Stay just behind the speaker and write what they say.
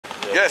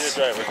Yes.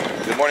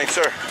 Good morning,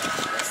 sir.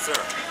 Yes, sir.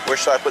 Where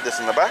should I put this,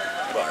 in the back?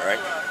 All right.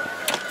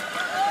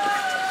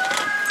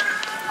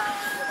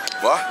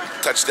 Well,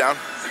 touchdown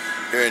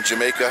here in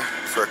Jamaica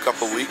for a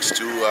couple weeks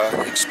to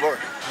explore.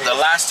 The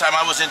last time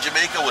I was in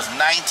Jamaica was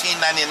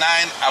 1999.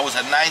 I was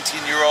a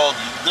 19-year-old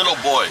little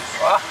boy.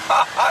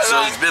 So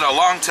it's been a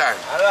long time.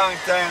 A long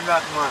time,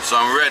 that much. So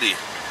I'm ready.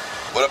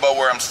 What about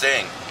where I'm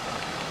staying?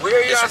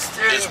 Where you are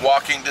staying? Is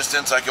walking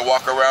distance? I can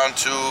walk around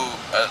to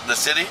the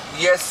city?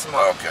 Yes,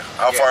 ma'am. Okay.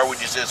 How far would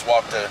you say is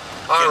walk to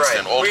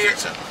Kingston, Old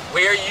Kingston?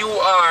 Where you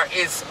are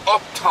is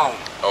uptown.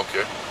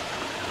 Okay.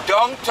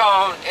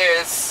 Downtown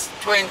is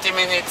 20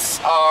 minutes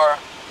or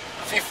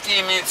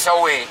 15 minutes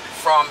away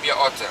from your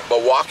hotel.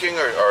 But walking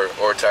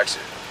or taxi?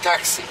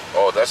 Taxi.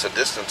 Oh, that's a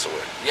distance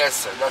away. Yes,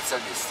 sir. That's a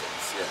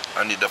distance, yeah.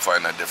 I need to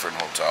find a different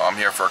hotel. I'm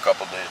here for a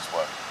couple days,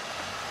 but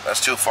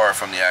that's too far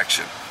from the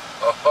action.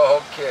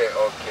 Oh, okay,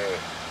 okay.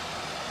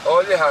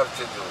 All you have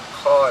to do,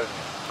 call me.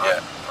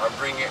 Yeah. I'll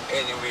bring you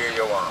anywhere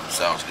you want.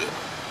 Sounds good.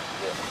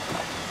 Yeah.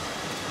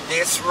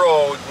 This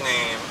road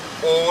name,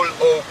 Old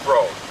Oak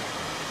Road.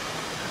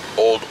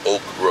 Old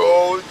Oak Road.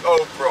 Old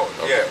Oak Road,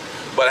 Okay. yeah.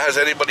 But has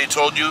anybody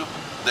told you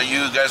that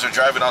you guys are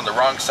driving on the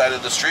wrong side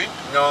of the street?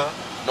 No.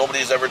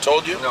 Nobody's ever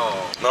told you? No.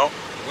 No?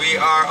 We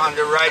are on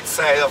the right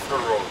side of the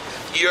road.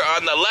 You're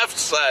on the left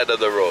side of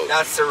the road.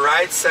 That's the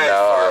right side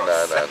No, for no,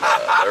 us. no,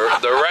 no.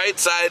 The right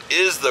side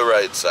is the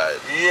right side.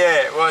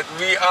 Yeah, but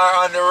we are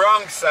on the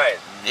wrong side.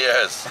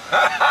 Yes.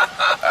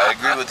 I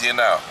agree with you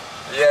now.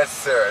 Yes,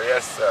 sir.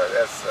 Yes, sir.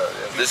 Yes, sir.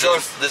 Yes.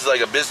 This is like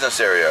a business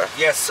area.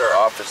 Yes, sir.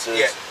 Offices.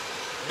 Yeah.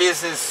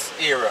 Business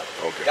era.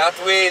 Okay. That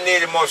way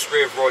near the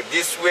Musgrave Road.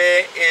 This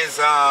way is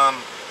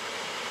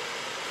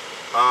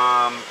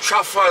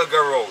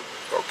Trafalgar Road.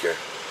 Okay.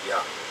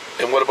 Yeah.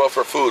 And what about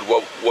for food?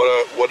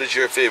 What is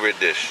your favorite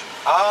dish?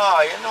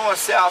 You know,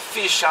 say a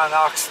fish and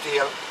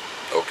oxtail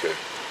Okay.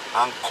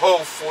 and cow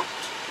foot.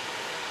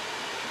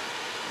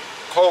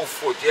 Cow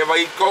foot. You ever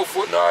eat cow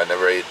foot? No, I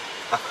never ate.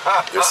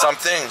 There's some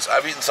things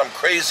I've eaten some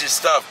crazy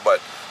stuff,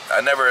 but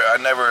I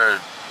never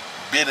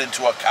bit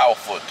into a cow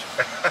foot.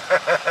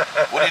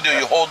 What do?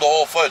 You hold the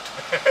whole foot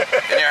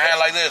in your hand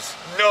like this?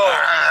 No,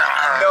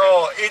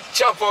 no, it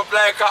chop up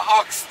like an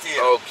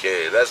oxtail.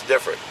 Okay, that's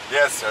different.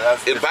 Yes, sir.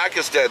 That's In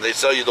Pakistan, they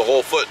sell you the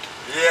whole foot.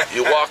 Yeah.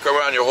 You walk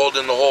around, you're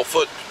holding the whole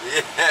foot.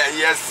 Yeah,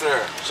 yes,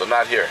 sir. So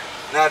not here.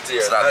 Not here.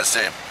 It's not the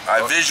same.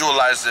 I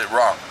visualized it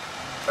wrong.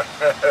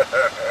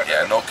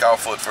 Yeah, no cow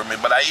foot for me.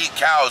 But I eat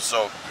cows,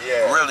 so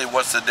really,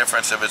 what's the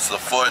difference if it's the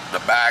foot, the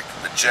back,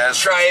 the chest?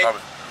 Try it.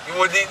 You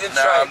would eat the No,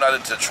 tripe? I'm not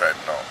into tripe,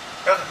 no.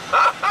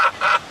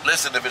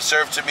 Listen, if it's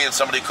served to me and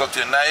somebody cooked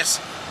it nice,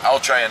 I'll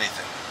try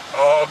anything.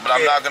 Okay. But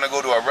I'm not going to go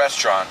to a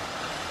restaurant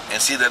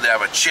and see that they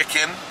have a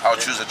chicken. I'll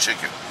choose a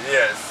chicken.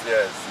 Yes,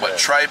 yes. But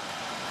yes. tripe,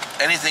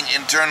 anything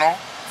internal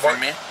for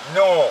me?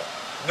 No,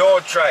 no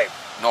tripe.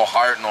 No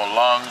heart, no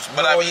lungs.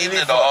 But No I've eaten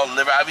it liver. all.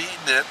 Liver, I've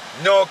eaten it.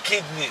 No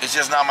kidney. It's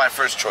just not my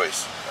first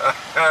choice.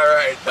 All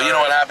right. But you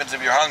know what happens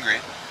if you're hungry?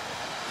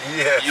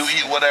 Yes. You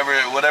eat whatever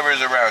is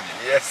around you.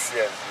 Yes,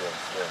 yes, yes,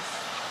 yes.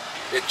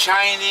 The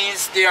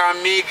Chinese, they are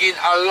making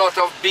a lot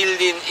of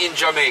building in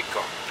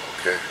Jamaica.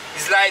 Okay.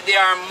 It's like they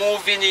are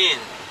moving in.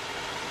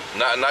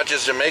 Not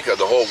just Jamaica,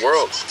 the whole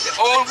world. The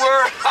whole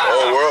world? The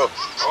whole world.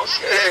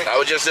 Okay. I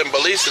was just in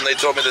Belize and they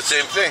told me the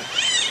same thing.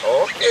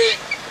 Okay.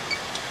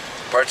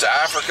 Parts of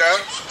Africa,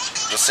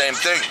 the same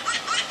thing.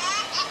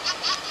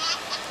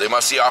 They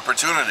must see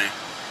opportunity.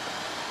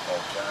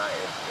 Oh, can I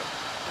help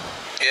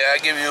you? Yeah, I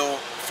give you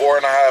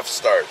 4.5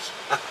 stars.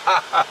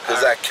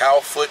 Because that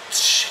cow foot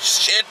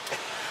shit.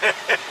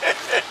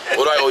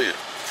 What do I owe you?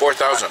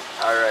 4,000.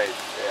 All right.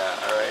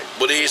 Yeah, all right.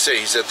 What did he say?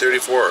 He said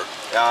 34.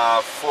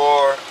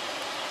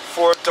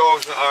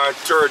 4,000 or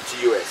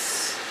 30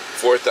 US.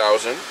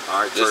 4,000.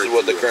 This is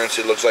what the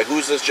currency looks like.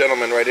 Who's this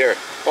gentleman right here?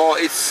 Oh,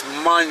 it's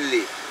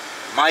Manley.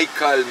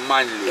 Michael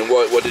Manley. And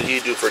what did he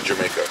do for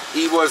Jamaica?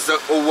 He was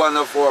one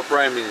of our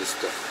prime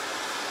minister.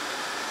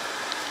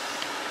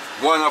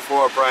 One of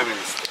our prime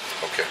minister.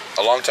 Okay.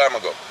 A long time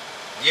ago.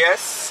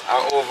 Yes.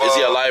 Is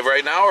he alive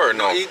right now or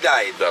no? No, he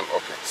died.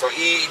 Okay. So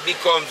he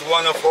becomes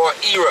one of our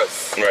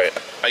heroes. Right.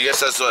 I guess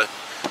that's what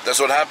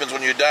happens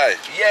when you die.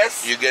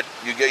 Yes. You get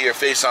your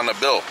face on the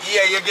bill.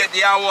 Yeah, you get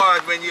the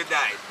award when you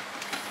die.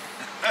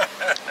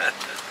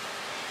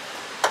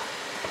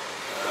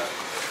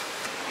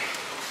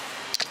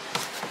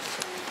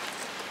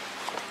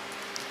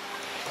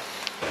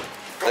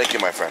 Thank you,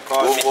 my friend.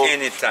 Call me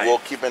anytime. We'll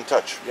keep in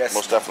touch. Yes.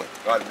 Most definitely.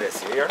 God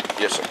bless you. Here?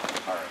 Yes, sir.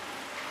 All right.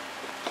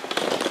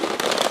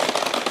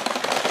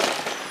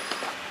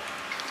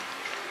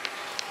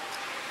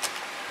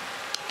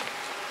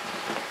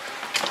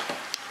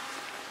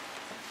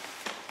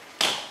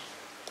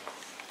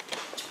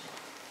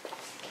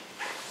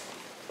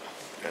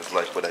 You guys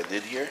like what I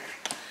did here?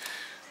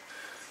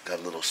 Got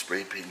a little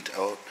spray paint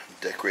out,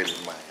 decorated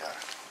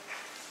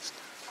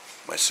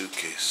my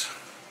suitcase.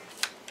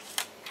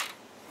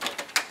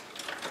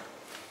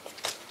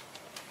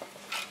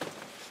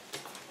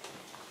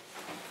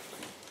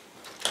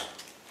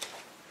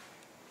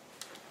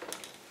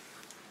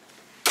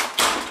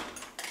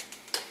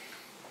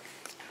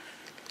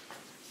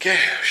 Okay,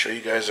 show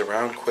you guys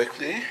around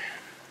quickly.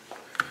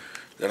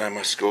 Then I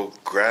must go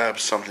grab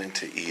something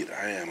to eat.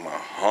 I am a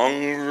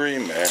hungry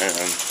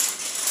man.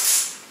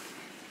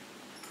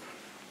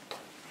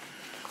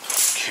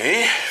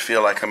 Okay,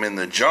 feel like I'm in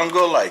the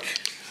jungle, like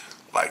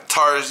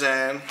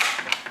Tarzan.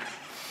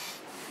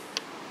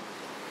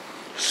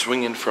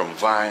 Swinging from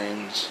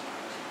vines.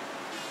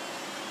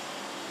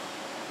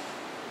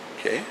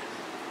 Okay,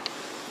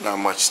 not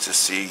much to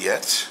see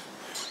yet,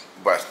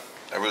 but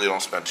I really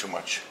don't spend too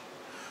much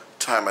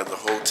time at the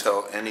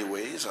hotel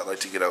anyways. I like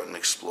to get out and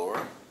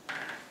explore.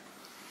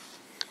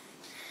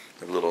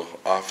 A little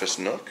office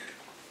nook.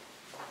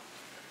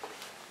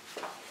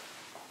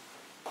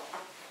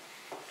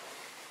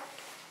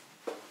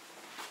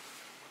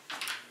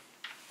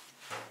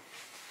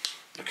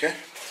 Okay.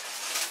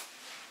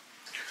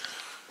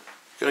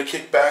 Gonna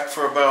kick back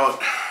for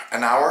about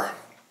an hour.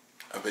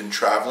 I've been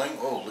traveling.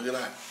 Oh, look at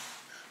that.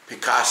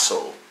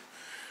 Picasso.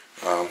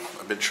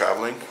 I've been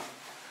traveling.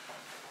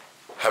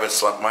 Haven't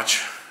slept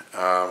much.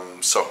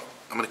 So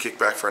I'm gonna kick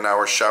back for an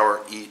hour,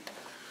 shower, eat,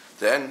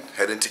 then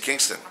head into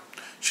Kingston.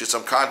 Shoot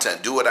some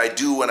content. Do what I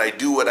do when I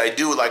do what I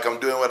do, like I'm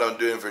doing what I'm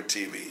doing for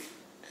TV.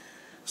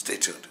 Stay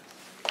tuned.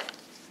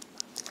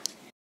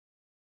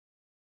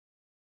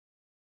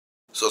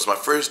 So it's my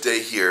first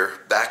day here,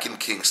 back in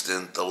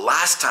Kingston. The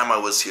last time I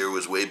was here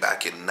was way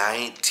back in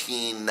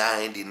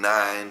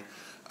 1999.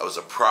 I was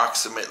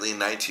approximately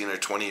 19 or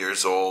 20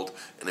 years old,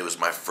 and it was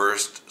my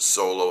first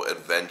solo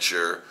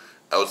adventure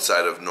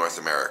outside of North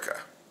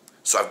America.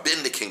 So I've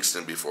been to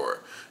Kingston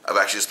before. I've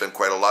actually spent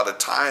quite a lot of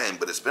time,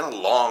 but it's been a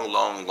long,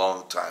 long,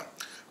 long time.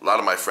 A lot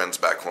of my friends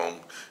back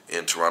home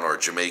in Toronto are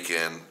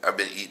Jamaican. I've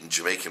been eating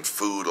Jamaican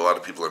food. A lot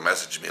of people are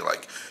messaging me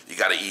like, you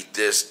gotta eat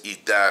this,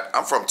 eat that.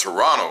 I'm from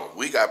Toronto.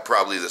 We got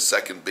probably the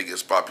second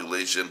biggest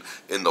population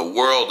in the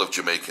world of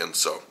Jamaicans,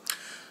 so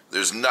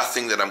there's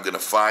nothing that I'm gonna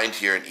find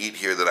here and eat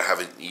here that I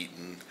haven't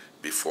eaten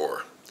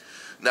before.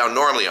 Now,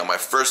 normally on my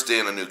first day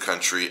in a new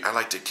country, I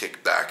like to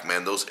kick back,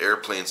 man. Those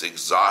airplanes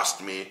exhaust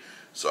me.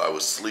 So I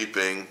was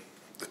sleeping.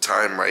 The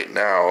time right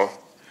now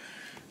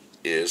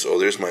is, oh,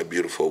 there's my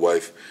beautiful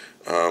wife.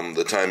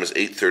 The time is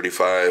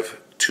 8:35,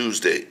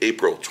 Tuesday,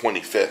 April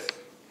 25th.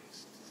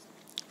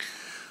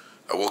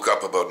 I woke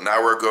up about an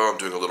hour ago. I'm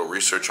doing a little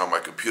research on my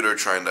computer,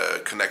 trying to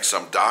connect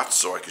some dots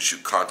so I can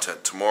shoot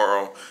content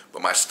tomorrow,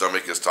 but my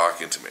stomach is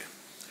talking to me.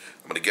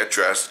 I'm gonna get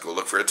dressed, go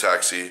look for a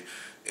taxi,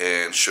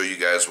 and show you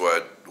guys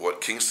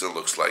what Kingston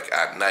looks like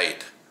at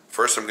night.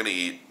 First I'm gonna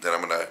eat, then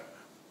I'm gonna,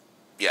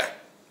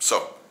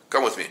 so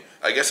come with me.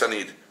 I guess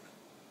I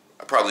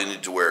probably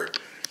need to wear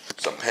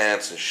some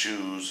pants and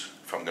shoes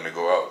if I'm gonna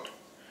go out.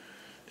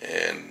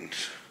 And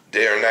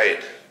day or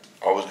night,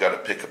 always gotta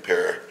pick a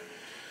pair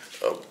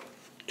of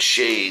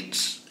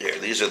shades. Here,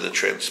 these are the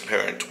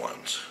transparent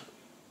ones.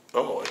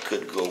 Oh, I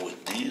could go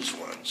with these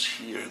ones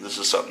here. This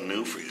is something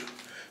new for you.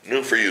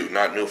 New for you,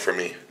 not new for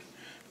me.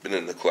 Been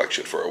in the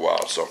collection for a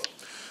while, so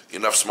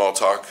enough small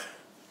talk.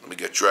 Let me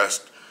get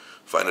dressed,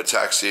 find a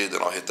taxi,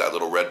 then I'll hit that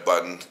little red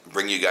button,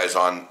 bring you guys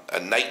on a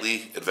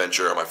nightly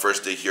adventure on my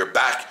first day here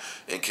back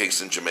in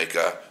Kingston,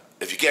 Jamaica.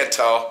 If you can't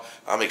tell,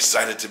 I'm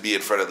excited to be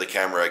in front of the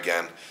camera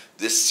again.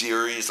 This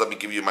series, let me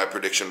give you my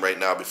prediction right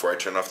now before I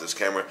turn off this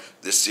camera.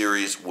 This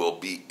series will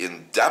be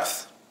in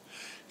depth.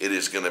 It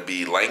is going to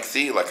be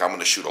lengthy, like I'm going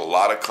to shoot a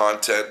lot of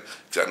content,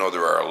 because I know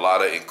there are a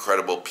lot of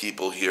incredible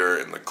people here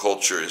and the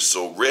culture is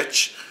so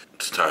rich.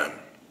 It's time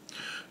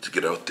to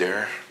get out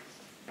there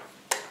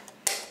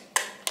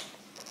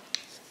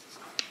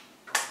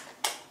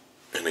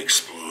and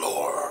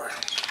explore.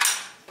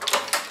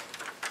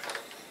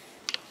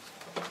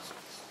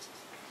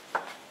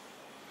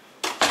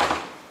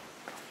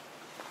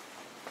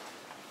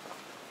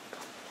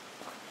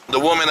 The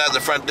woman at the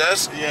front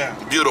desk? Yeah.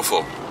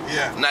 Beautiful.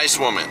 Yeah. Nice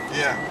woman.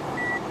 Yeah.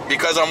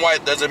 Because I'm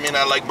white doesn't mean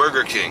I like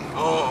Burger King.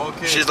 Oh,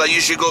 okay. She's like,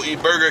 you should go eat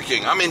Burger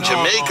King. I'm in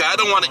Jamaica. I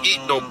don't want to eat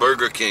no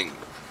Burger King.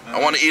 I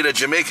want to eat a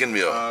Jamaican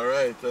meal. All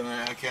right, and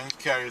I can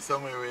carry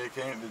somewhere where you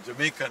can eat the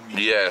Jamaican meal.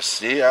 Yes.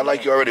 See, I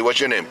like you already. What's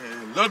your name?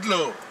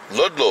 Ludlow.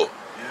 Ludlow.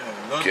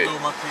 Yeah, Ludlow Okay.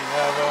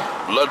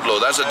 McLean. Ludlow.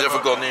 That's a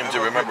difficult name to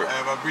remember. I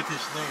have a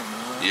British name.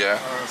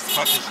 Yeah. Or a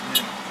Scottish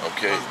name.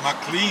 Okay. Because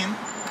McLean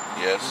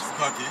Yes. is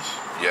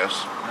Scottish. Yes.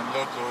 And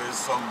Ludlow is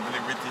some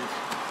really British.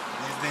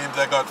 These names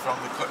I got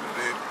from the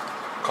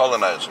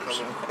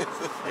Colonizers.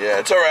 Yeah,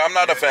 it's all right. I'm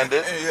not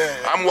offended. Yeah.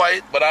 I'm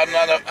white, but I'm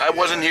not. I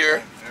wasn't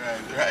here.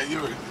 Right.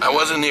 You were. I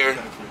wasn't here.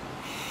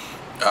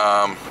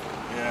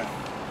 Yeah.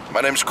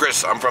 My name's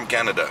Chris. I'm from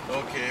Canada.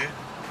 Okay.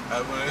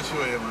 I'm going to show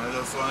you, man. I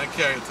just want to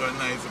carry it to a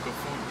nice little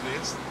food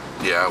place.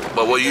 Yeah,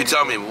 but what you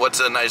tell me? What's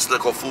a nice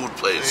little food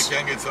place? You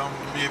can get some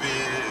maybe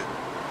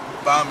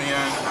bami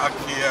and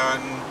ackee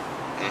and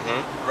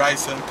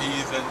rice and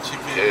peas and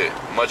chicken. Okay,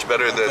 much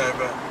better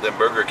than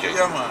Burger King.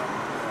 Yeah, man.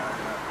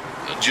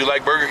 Do you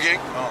like Burger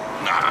King? No.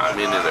 Nah,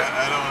 me neither.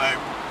 I don't like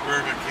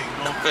Burger King.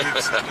 No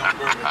clips in no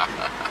Burger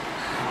King.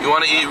 You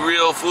want to eat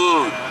real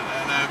food?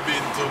 And I've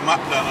been to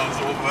McDonald's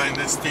over in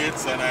the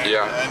States and I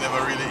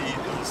never really eat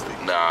those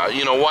things. Nah,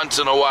 once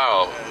in a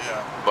while.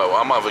 Yeah. But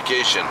I'm on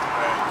vacation.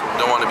 Right.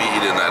 Don't want to be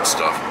eating that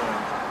stuff.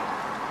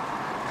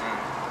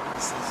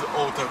 This is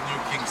out of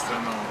New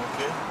Kingston now,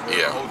 okay? We're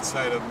Yeah.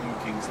 outside of New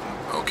Kingston.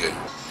 Okay.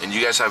 And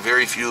you guys have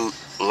very few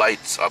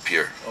lights up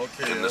here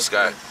in the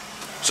sky. Right.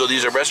 So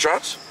these are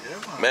restaurants? Yeah,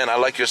 man. Man, I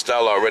like your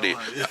style already.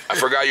 Yeah. I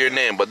forgot your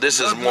name, but this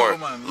is more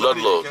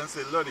Ludlow.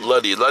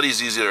 Luddy.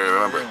 Luddy's easy to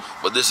remember. Yeah.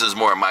 But this is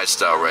more my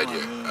style right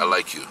here. Yeah. I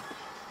like you.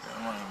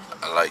 Yeah, man.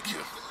 I like you.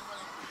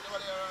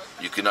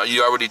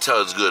 You already tell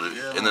it's good.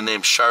 Yeah, in the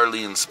name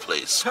Charlene's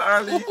Place.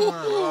 Charlie,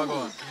 man, log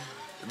on.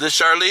 This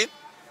Charlene?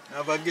 I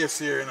have a guest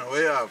here, you know. We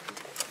have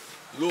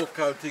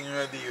local thing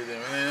ready with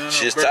them. You know,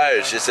 She's bread tired.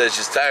 and She says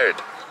she's tired.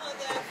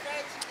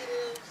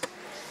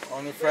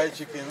 only fried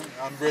chicken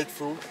and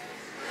breadfruit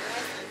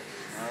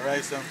and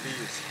rice and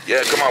peas.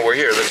 Yeah, come on, we're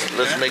here.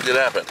 Let's make it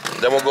happen.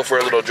 Then we'll go for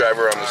a little drive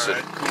around the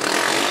city.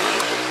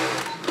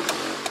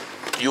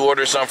 You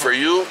order some for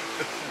you.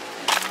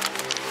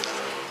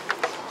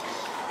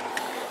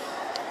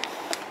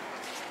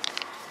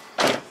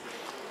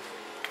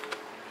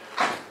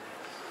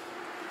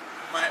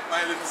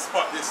 My little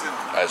spot, this in.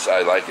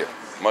 I like it.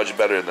 Much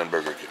better than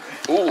Burger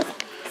King. Ooh, I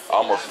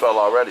almost fell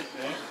already.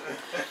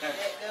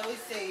 They always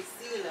say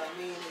seal,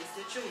 I mean, it's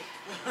the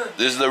truth.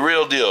 This is the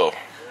real deal.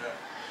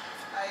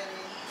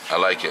 I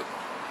like it.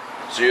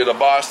 So you're the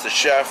boss, the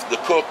chef, the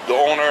cook, the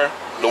owner,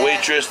 the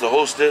waitress, the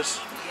hostess,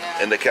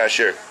 and the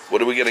cashier.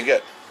 What are we gonna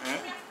get?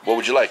 What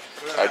would you like?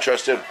 I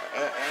trust him.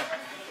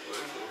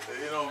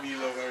 You know me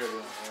love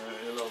everything.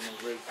 You love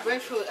my breadfruit.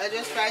 Breadfruit, I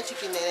just fried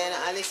chicken and then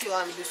unless you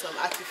want me to do some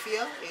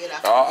akifio, you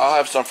have I'll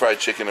have some fried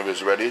chicken if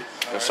it's ready,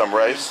 and some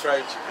rice.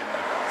 Fried chicken.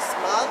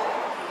 small,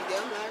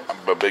 medium, large,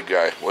 I'm a big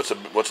guy.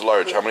 What's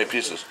large? How many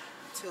pieces?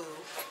 2.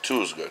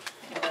 2 is good.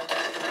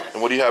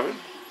 And what are you having?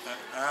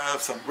 I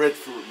have some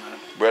breadfruit, man.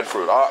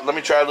 Breadfruit. Let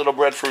me try a little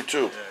breadfruit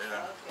too.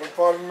 Yeah. What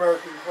part of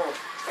America you from?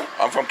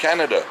 I'm from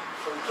Canada.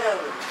 From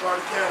Canada. What part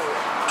of Canada?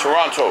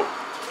 Toronto.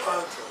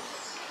 Toronto.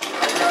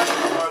 I got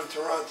you part of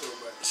Toronto,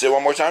 but Say it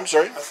one more time,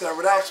 sorry? I said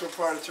without you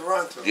part of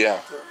Toronto. Yeah.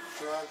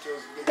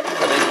 Toronto's big.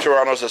 I think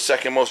Toronto's the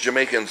second most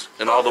Jamaicans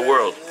in all the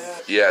world.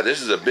 Yeah,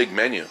 this is a big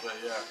menu.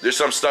 Yeah. There's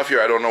some stuff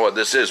here I don't know what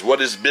this is. What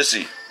is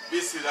Bissy?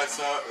 This is that's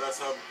a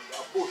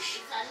bush.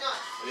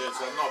 Yeah, it's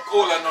a nut.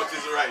 Cola nut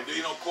is right. Do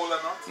you know cola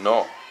nut?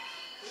 No.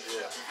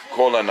 Yeah.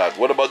 Cola nut.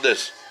 What about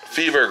this?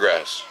 Fever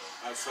grass.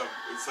 It's a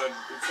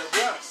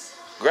grass.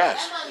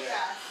 Grass.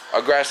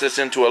 A grass that's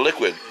into a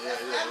liquid. Yeah.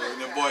 When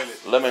you boil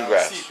it.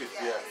 Lemongrass. Steep it,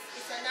 yeah.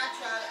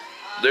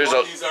 There's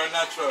All a these are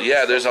natural.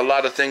 yeah. There's a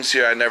lot of things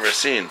here I never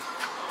seen.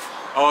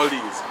 All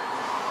these.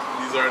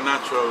 These are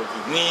natural.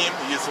 Neem,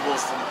 you're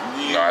supposed to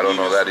neem. No, I don't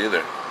know neem is- that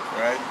either.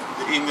 Right?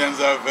 The Indians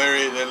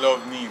they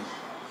love neem.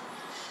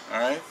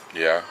 Alright?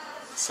 Yeah.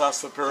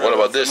 Sarsaparilla. What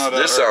about this?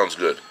 This sounds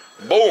good.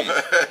 Boom.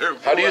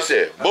 How do you say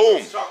it?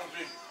 Boom.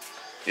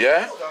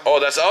 Yeah. Oh,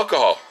 that's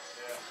alcohol.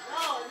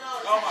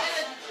 No, man.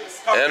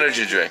 It's coffee.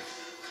 Energy drink.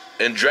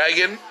 And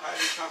dragon.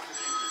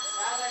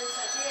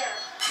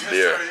 Yes,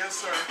 Beer. sir. Yes,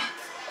 sir.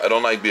 I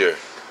don't like beer.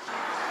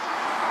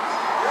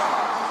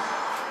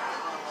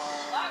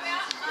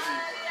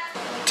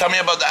 Tell me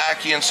about the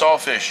ackee and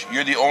saltfish.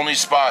 You're the only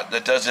spot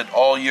that does it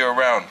all year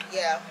round.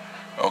 Yeah,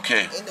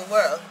 Okay. in the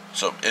world.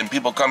 So, and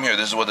people come here.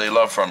 This is what they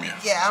love from you.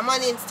 Yeah, I'm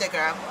on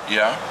Instagram.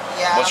 Yeah?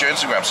 Yeah. What's your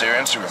Instagram? Say your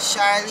Instagram.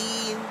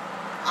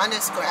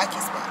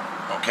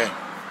 Charlene_Aki_spot. Okay.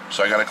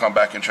 So I gotta come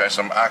back and try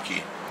some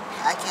ackee.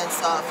 Aki and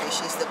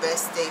saltfish is the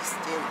best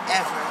tasting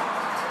ever.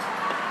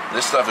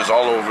 This stuff is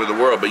all over the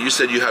world, but you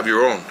said you have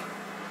your own.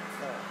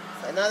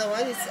 Another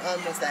one is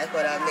almost like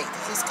what I make.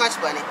 This is Scotch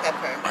bonnet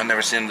pepper. I've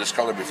never seen this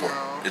color before.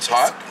 No. It's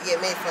hot? Yeah,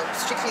 made from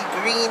strictly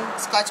green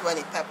Scotch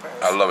bonnet peppers.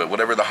 I love it.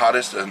 Whatever the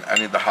hottest, and I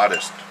need the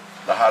hottest.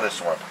 The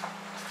hottest one.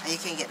 And you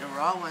can get the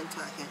raw one too.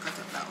 I can cut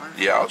up that one.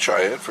 Yeah, I'll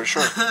try it for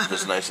sure.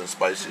 It's nice and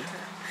spicy.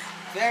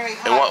 Very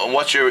hot. And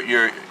what's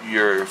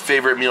your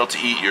favorite meal to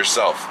eat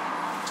yourself?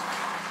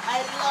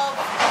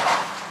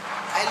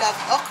 I love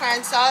okra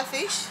and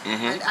saltfish,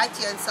 and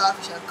ackee and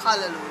saltfish and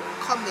callaloo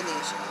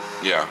combination.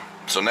 Yeah.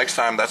 So next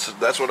time,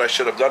 that's what I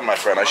should have done, my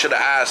friend. I should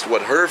have asked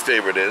what her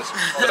favorite is,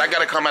 but I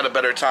gotta come at a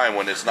better time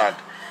when it's not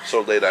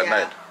so late at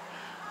night.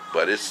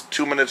 But it's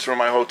 2 minutes from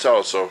my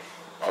hotel, so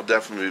I'll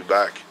definitely be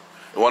back.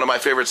 And one of my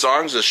favorite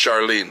songs is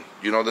Charlene.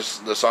 You know the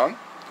song?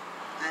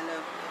 I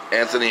love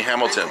Anthony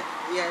Hamilton.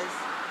 Yes.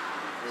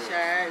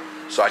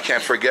 Charlene. So I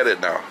can't forget it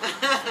now.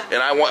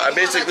 And I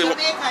basically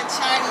Jamaican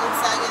Charlene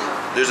song, you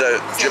know. there's a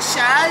It's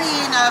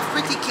Charlene, a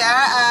pretty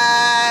car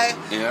eye.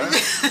 yeah.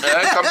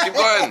 Come keep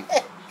going.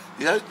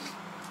 Yeah.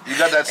 You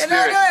got that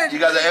spirit. You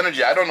got the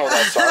energy. I don't know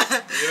that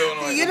song. You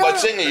don't know it. You But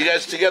sing it. You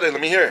guys together.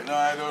 Let me hear it. No,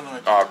 I don't know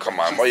it. Oh, come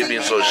on. Why are you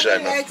being so shy,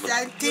 man?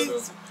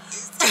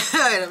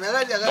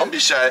 Don't be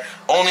shy.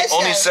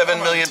 Only 7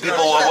 million people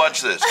will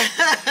watch this.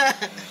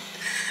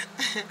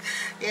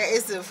 Yeah,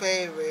 it's a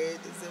favorite.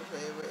 It's a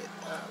favorite.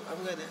 I'm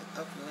gonna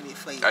upload it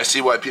for you. I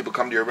see why people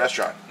come to your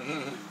restaurant.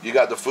 You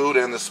got the food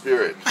and the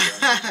spirit.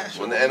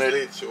 When the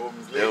energy, She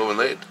opens they late. open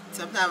late.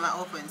 Sometimes I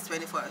open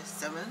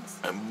 24/7.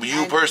 And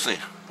you personally,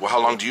 well, how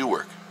long do you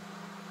work?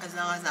 As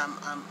long as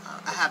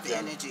I have the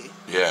energy.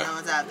 Yeah. As long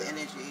as I have the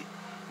energy.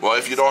 Well,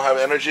 if you don't have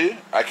energy,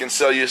 I can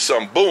sell you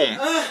some boom.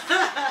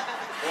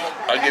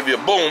 I'll give you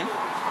a boom.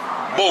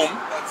 Boom.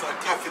 That's a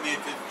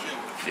caffeinated drink.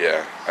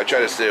 Yeah, I try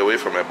to stay away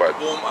from it, but...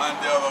 Boom, and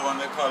the other one,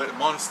 they call it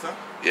Monster.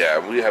 Yeah,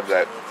 we have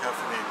that.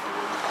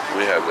 Caffeinated.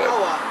 We have that.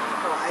 Power.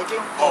 I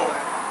drink power.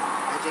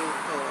 I drink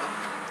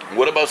power.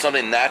 What about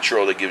something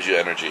natural that gives you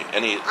energy?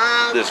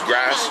 This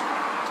grass?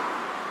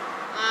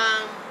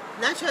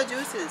 Natural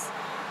juices.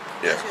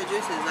 Yeah. Natural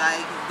juices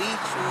like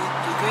beetroot,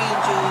 the green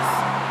juice,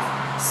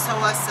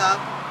 soursop.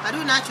 I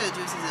do natural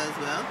juices as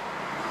well.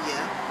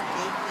 Yeah.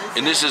 Okay.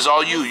 And this is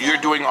all you. You're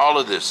doing all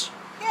of this.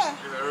 Yeah.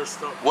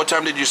 What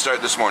time did you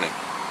start this morning?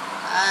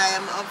 I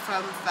am up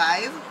from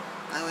 5.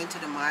 I went to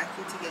the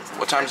market to get some.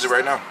 What time is it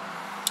right now?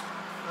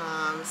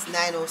 It's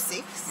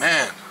 9:06.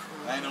 Man,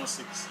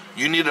 9:06.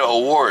 you need an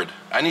award.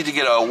 I need to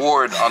get an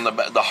award on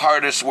the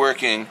hardest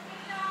working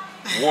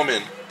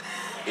woman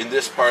in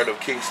this part of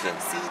Kingston.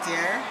 See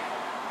there?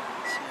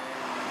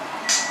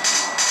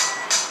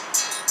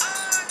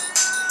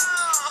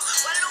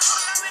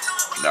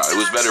 No, it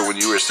was better when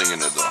you were singing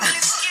it though.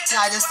 No,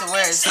 just the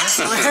words. Just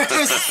the words.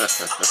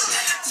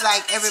 It's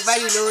like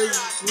everybody knows.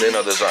 They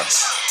know the song.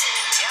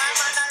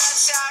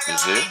 You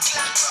see?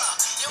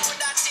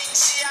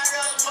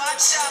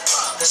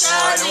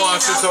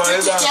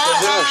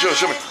 Yeah,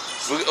 show me.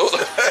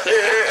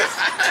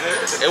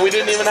 And we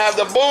didn't even have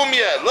the boom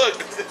yet.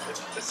 Look.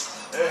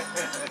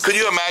 Could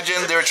you imagine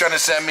they were trying to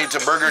send me to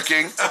Burger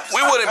King?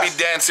 We wouldn't be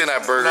dancing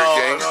at Burger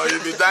King. No,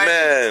 you'd be dying.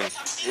 Man,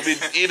 we'd be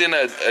eating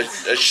a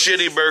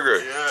shitty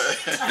burger.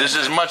 Yeah. This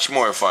is much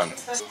more fun.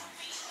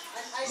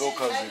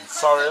 Local drinks.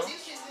 Sorrel,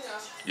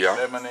 Yeah.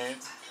 lemonade,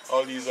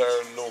 all these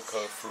are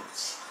local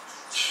fruits.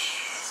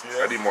 See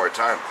I that? need more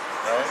time.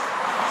 Right?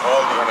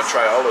 All I want to these.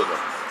 try all of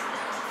them.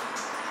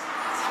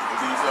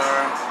 These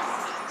are,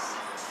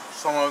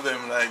 some of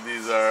them like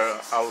these are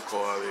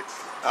alcoholic.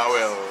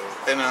 Well,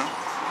 you know.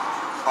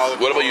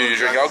 What about you? You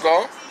drink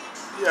alcohol?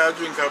 Yeah, I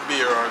drink a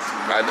beer or two.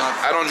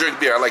 I don't drink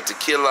beer. I like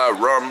tequila,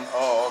 rum,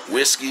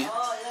 whiskey.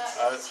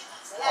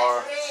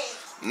 Or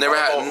Never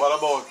had. what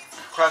about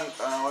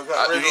what's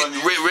that red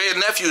one? Ray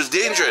and Nephew is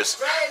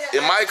dangerous.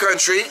 In my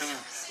country,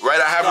 right?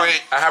 I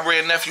have Ray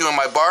and Nephew in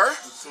my bar,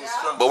 So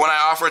strong. but when I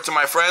offer it to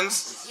my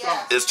friends,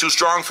 it's too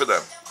strong for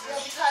them.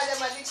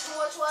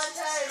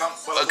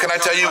 Can I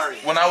tell you?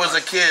 When I was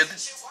a kid,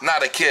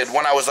 not a kid,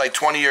 when I was like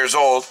 20 years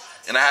old,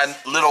 and I had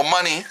little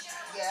money,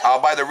 I'll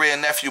buy the Ray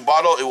and Nephew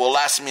bottle. It will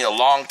last me a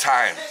long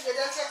time.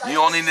 You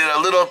only need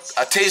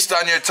a taste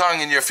on your tongue,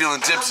 and you're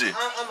feeling tipsy.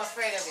 I'm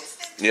afraid of it.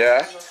 Yeah.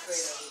 I'm afraid of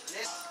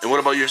it. And what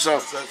about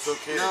yourself? That's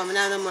okay. No, I'm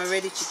not more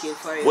ready chicken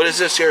for it. What is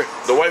this here?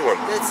 The white one.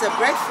 It's a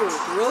breadfruit,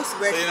 roast So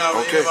breadfruit. you know,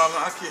 Okay.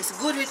 It's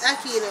good with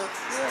ackee, you know.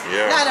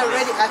 Yeah. Not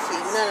already ackee,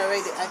 not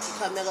already ackee.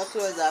 Come, I got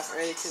close off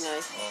early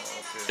tonight.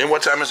 And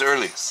what time is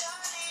early?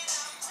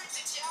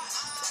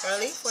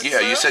 Early?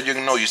 Yeah, you said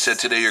you said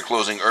today you're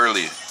closing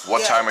early.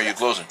 What Yeah. time are you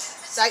closing?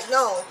 Like,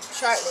 no,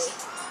 shortly.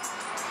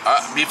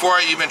 Before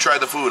I even try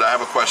the food, I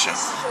have a question.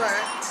 Sure.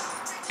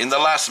 In the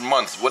last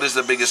month, what is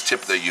the biggest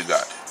tip that you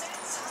got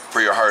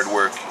for your hard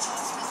work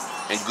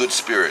and good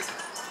spirit?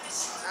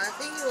 I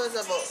think it was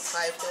about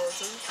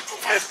 5,000.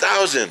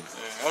 5,000.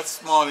 Yeah, that's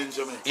small in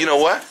Jamaica. You know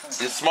what?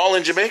 It's small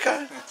in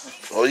Jamaica?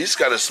 Well, you just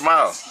gotta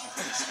smile.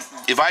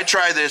 If I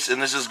try this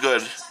and this is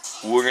good,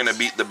 we're gonna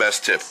beat the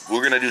best tip.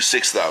 We're gonna do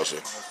 6,000.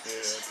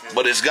 Okay.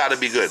 But it's gotta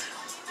be good.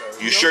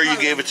 You sure you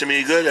gave it to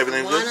me good?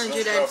 Everything good?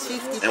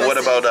 150%. And what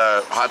about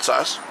hot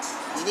sauce?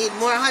 You need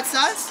more hot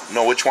sauce?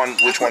 No, which one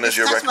is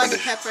your Scotch bonnet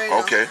recommendation? pepper, you know.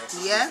 Okay.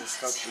 Yeah?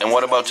 And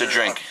what about to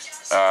drink?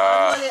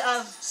 Only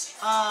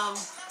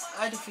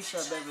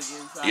artificial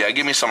beverages. Yeah,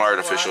 give me some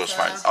artificial. It's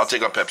fine. Water. I'll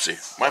take a Pepsi.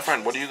 My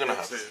friend, what are you gonna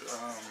have?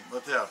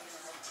 But yeah.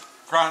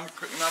 Cran,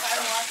 not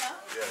cran.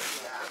 Yeah.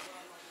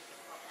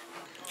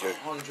 Okay.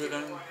 100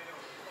 and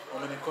how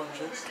many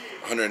countries?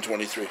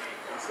 123.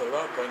 It's a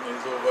lot, and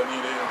there's over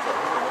nearly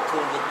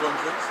 200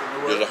 countries in the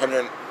world. There's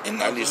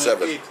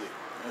 197.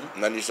 180.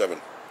 97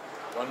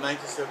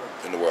 197.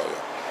 in the world. Yeah.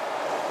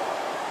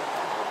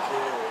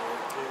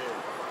 Okay.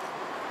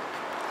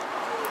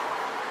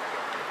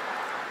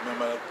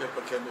 Remember that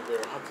pepper can be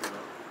very hot, you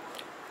know.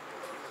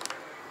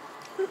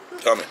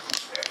 Tell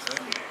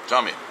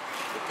me.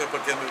 The pepper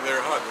can be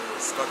very hot,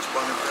 Scotch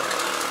bonnet pepper.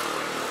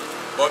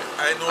 But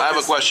I know. I have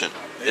a question.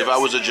 If I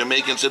was a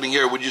Jamaican sitting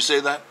here, would you say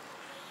that?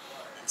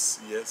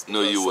 Yes.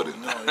 No, you wouldn't.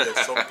 No,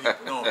 yes, some people,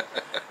 no.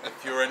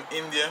 If you're an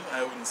Indian,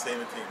 I wouldn't say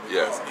anything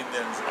because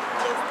Indians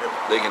love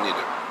pepper. They can eat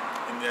it.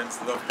 Indians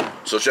love pepper.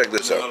 So check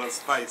this It's a out. lot of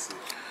spicy.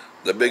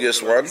 The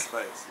biggest one.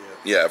 Spice,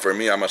 Yeah, for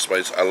me, I'm a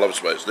spice. I love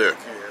spice. There. Okay.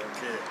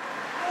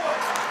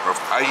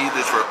 I eat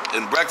this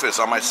in breakfast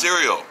on my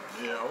cereal.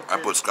 Yeah, okay. I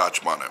put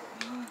Scotch on it.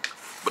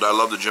 But I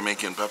love the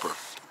Jamaican pepper.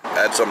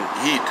 Add some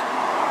heat.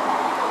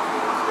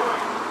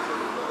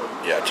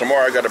 Yeah,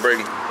 tomorrow I gotta bring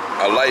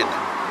a light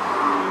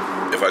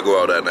if I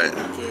go out at night.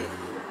 Okay.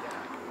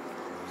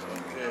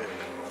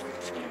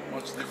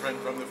 Much different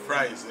from the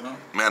fries, you know?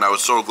 Man, I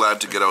was so glad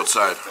to get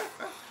outside.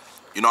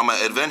 You know, I'm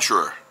an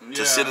adventurer.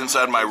 To sit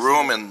inside my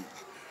room and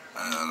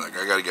like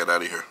I gotta get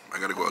out of here. I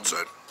gotta go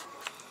outside.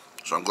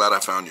 So I'm glad I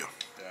found you.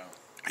 Yeah.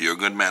 You're a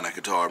good man, I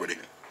could tell already.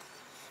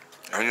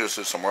 I need to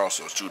sit somewhere else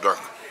so it's too dark.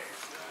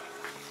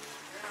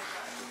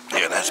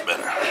 Yeah, that's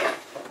better.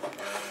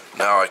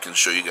 Now I can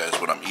show you guys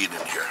what I'm eating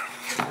here.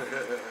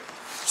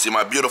 See,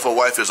 my beautiful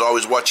wife is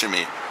always watching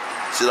me.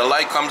 See, the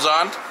light comes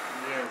on?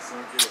 Yes,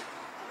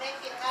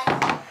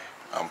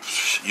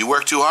 okay. You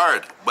work too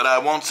hard, but I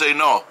won't say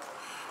no.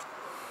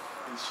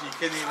 Is she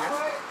Canadian?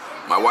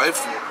 My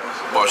wife?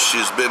 Well,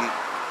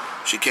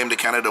 she came to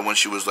Canada when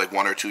she was like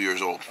 1 or 2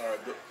 years old.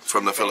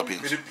 From the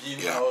Philippines.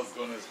 Philippines, Yeah. I was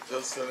going to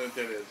just tell you,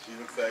 she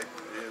looks like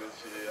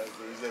she has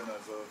the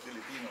resemblance of a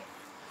Filipino.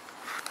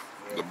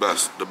 Yeah.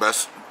 The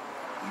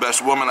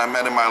best woman I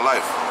met in my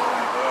life. Oh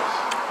my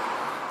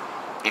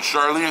gosh. And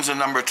Charlene's in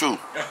number 2. You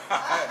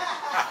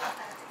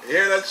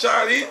hear that,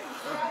 Charlie?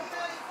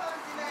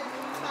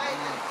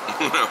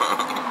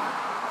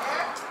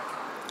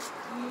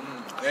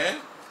 Eh?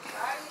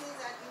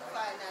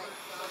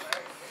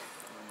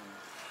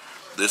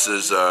 This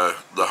is the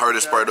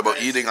hardest part about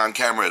eating on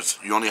cameras.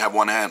 You only have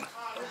one hand.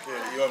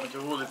 Okay, you want me to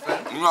hold it,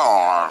 friend?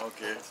 No,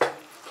 Okay.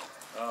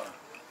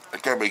 I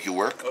can't make you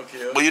work.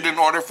 Okay. But you didn't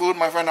order food,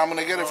 my friend. I'm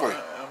gonna get it for you.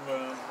 I'm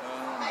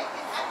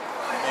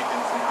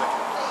making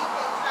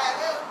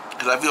some.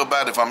 Because I feel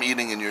bad if I'm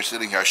eating and you're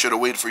sitting here. I should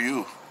have waited for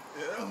you.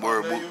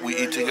 Yeah, We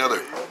eat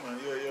together. Yeah, man,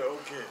 you're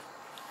okay.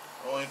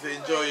 I want you to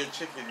enjoy your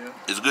chicken, yeah?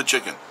 It's good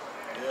chicken.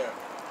 Yeah.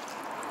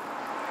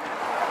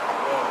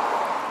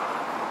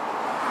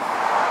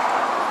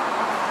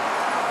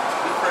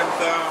 Different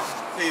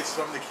taste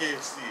from the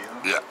KFC, you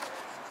know? Yeah.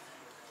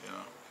 You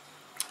know?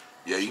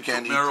 Yeah, you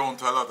can't Took eat. me around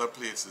to a lot of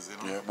places, you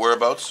know? Yeah.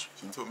 Whereabouts?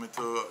 She took me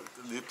to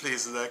the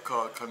places I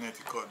call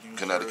Connecticut, New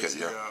Connecticut, Jersey,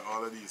 yeah.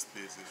 all of these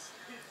places.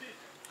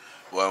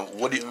 Well,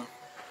 what do you? Yeah.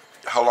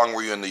 How long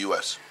were you in the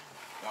U.S.?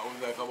 That was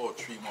like about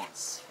 3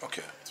 months.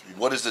 Okay.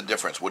 What is the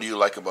difference? What do you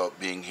like about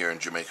being here in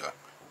Jamaica?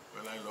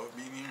 Well, I love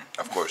being here.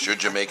 Of course, you're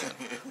Jamaican.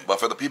 But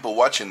for the people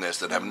watching this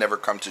that have never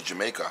come to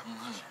Jamaica,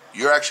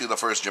 you're actually the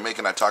first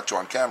Jamaican I talked to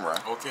on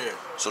camera. Okay.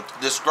 So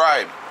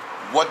describe,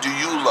 what do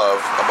you love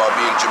about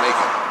being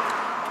Jamaican?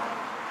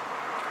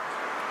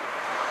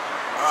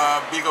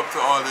 Big up to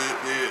all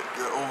the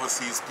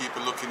overseas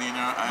people looking in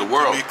here. I'm The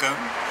world. Jamaican,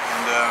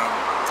 and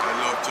I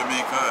love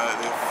Jamaica.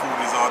 The food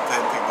is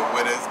authentic, the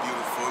weather is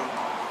beautiful.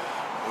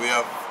 We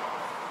have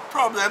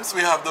problems,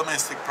 we have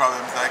domestic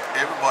problems like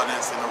everybody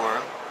else in the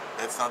world.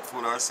 Let's not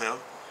fool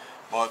ourselves.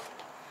 But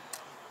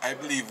I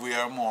believe we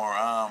are more,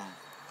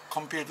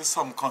 compared to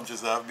some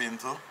countries I've been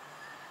to,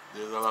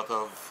 there's a lot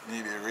of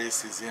maybe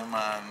racism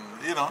and,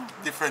 you know,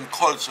 different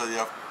culture. You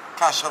have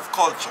clash of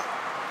culture.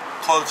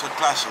 Culture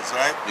clashes,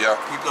 right? Yeah.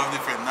 People of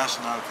different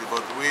nationality,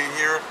 but we're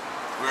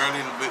a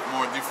little bit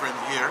more different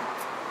here.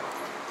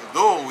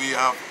 Though we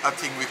have a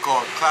thing we call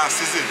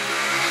classism.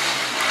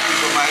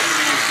 People might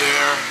believe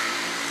they're,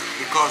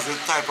 because the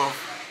type of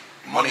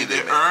money they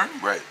earn,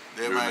 right?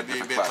 they You're in might a be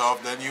different better class.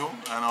 off than you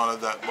and all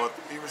of that. But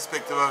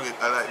irrespective of it,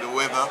 I like the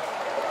weather,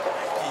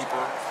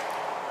 people,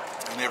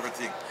 and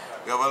everything.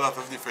 We have a lot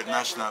of different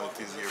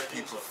nationalities here.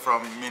 People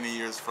from many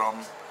years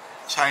from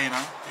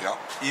China, Yeah.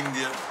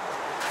 India,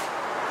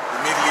 the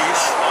Middle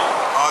East,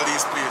 all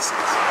these places.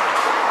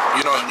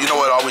 You know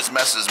what always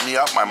messes me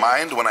up my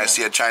mind when I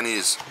see a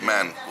Chinese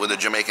man with a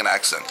Jamaican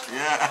accent.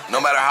 Yeah. No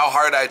matter how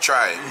hard I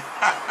try,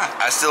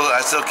 I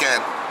still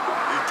can't.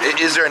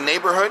 Is there a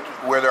neighborhood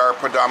where there are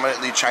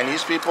predominantly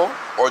Chinese people,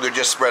 or they're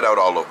just spread out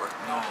all over?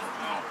 No.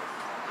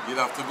 You'd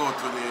have to go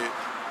to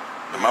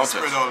The mountains.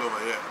 Spread all over,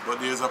 yeah. But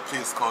there's a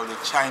place called the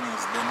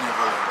Chinese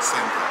Benevolent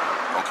Center.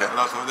 Okay. A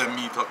lot of them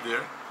meet up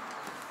there,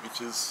 which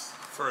is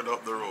further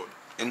up the road.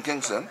 In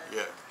Kingston?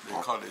 Yeah, they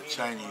call it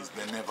Chinese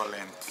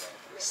Benevolent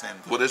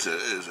Center. What is it?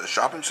 Is it a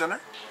shopping center?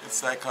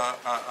 It's like a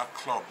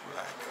club,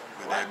 like,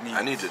 where they meet.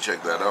 I need to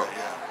check that out.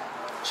 Yeah.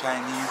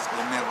 Chinese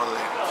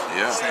Benevolent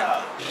Yeah.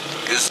 Center.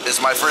 It's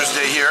my first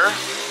day here.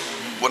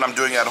 What I'm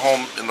doing at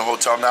home in the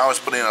hotel now is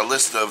putting a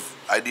list of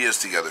ideas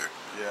together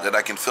that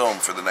I can film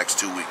for the next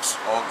 2 weeks.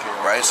 Okay.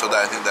 Right? So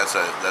that I think that's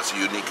a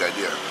unique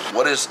idea.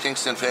 What is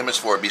Kingston famous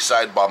for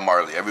beside Bob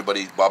Marley?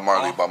 Everybody, Bob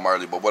Marley, Bob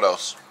Marley, but what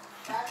else?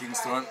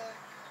 Kingston.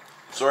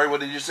 Sorry, what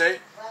did you say?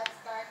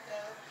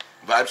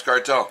 Vibes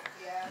Cartel.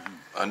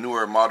 A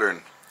newer,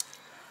 modern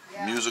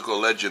musical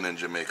legend in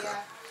Jamaica.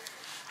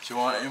 You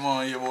want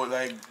to hear about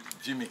like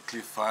Jimmy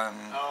Cliff and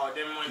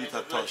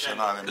Peter Tosh and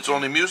all them. It's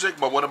only music,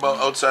 but what about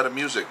outside of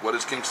music? What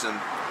is Kingston?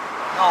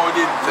 No,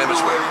 they Famous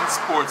do for? well in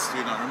sports,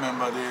 you know.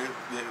 Remember,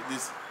 They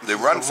is run the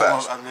home of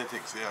fast.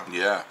 Athletics, yeah.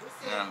 Yeah.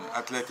 Yeah,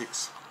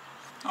 athletics.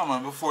 No,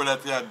 man, before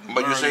that, they had.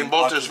 But you're saying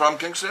Bolt is from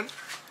Kingston?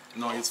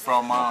 No, it's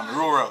from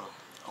rural,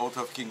 out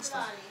of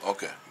Kingston.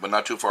 Okay, but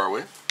not too far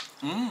away?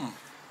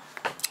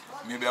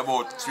 Maybe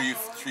about 3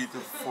 to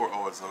 4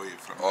 hours away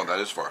from. Oh, that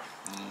is far.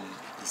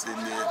 It's in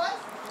the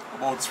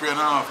about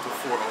 3.5 to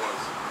 4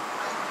 hours.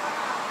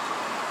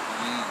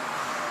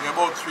 Yeah,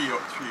 about 3 yeah.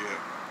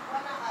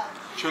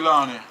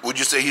 Trelawney. Would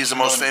you say he's the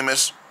most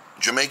famous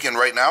Jamaican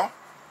right now?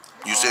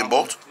 You saying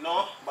Bolt?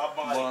 No, Bob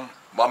Marley.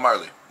 Bob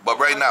Marley. But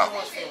right now,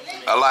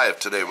 alive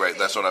today, right?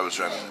 That's what I was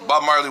trying to say.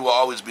 Bob Marley will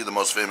always be the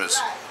most famous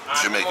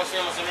Jamaican. Most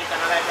famous Jamaican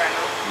alive right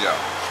now. Yeah.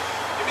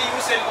 Maybe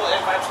you said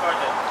about Vibes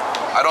Cartel.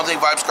 I don't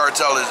think Vibes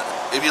Cartel is.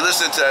 If you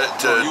listen to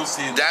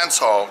Usain. dance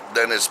hall,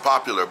 then it's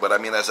popular. But I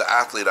mean, as an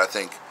athlete, I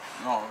think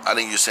No.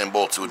 Usain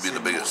Bolt would be the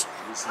biggest.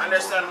 I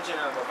understand what you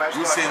know about Vibes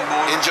Usain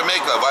Cartel. Bolt. In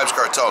Jamaica, Vibes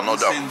Cartel, no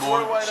doubt. Usain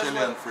Bolt,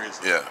 Chilean phrase.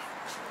 Yeah,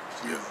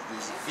 She's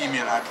a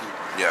female athlete.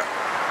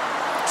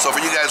 yeah. So for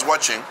you guys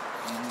watching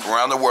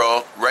around the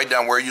world, write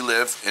down where you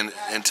live and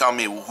tell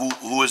me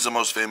who is the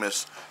most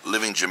famous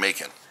living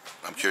Jamaican.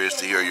 I'm curious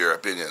to hear your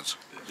opinions.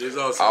 There's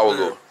also I will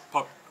go.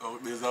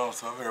 There's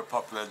also a very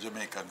popular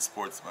Jamaican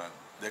sportsman.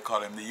 They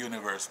call him the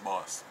Universe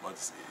Boss, but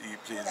he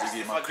plays the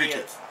game of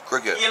cricket.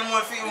 Cricket.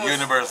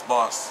 Universe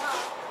Boss.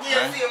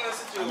 Yeah, Right?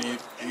 famous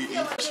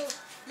And too.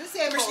 You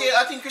say Chris Bolt. Gayle,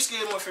 I think Chris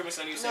Gayle more famous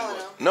than Usain No,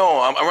 Bolt. no.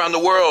 No, I'm around the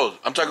world.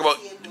 I'm talking about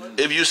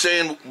if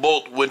Usain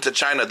Bolt went to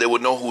China, they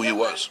would know who he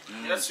was.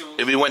 That's true.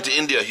 If he went to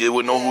India, he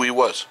would know who he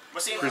was.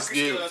 But same Chris Chris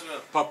Gayle Gayle, as well.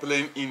 popular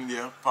in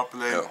India,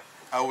 popular in, Yeah.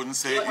 I wouldn't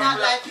say But not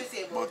India, like you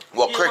say Bolt. but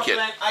Well, Yeah, cricket.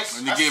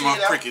 in the game of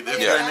cricket, if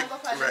Yeah. you're in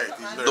the,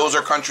 right, Those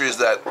are countries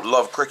that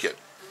love cricket.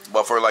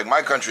 But for like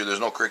my country, there's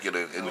no cricket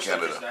in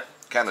Canada.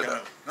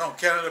 Canada. No,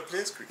 Canada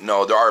plays cricket.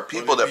 No, there are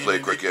people Well, that play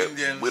the cricket.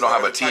 Indians We don't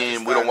have or a team.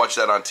 We Pakistan. don't watch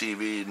that on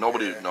TV.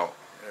 Nobody, no.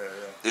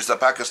 It's the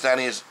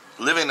Pakistanis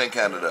living in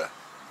Canada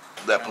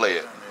that play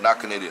it, not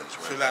Canadians.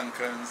 Sri Right?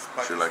 Lankans,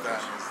 Sri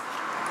Lankans.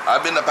 Pakistanis.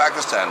 I've been to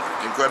Pakistan.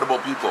 Incredible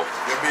people.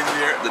 You've been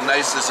there. The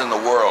nicest in the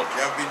world.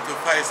 You have been to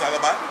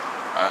Faisalabad.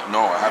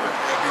 No, I haven't.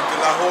 You have been to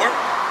Lahore.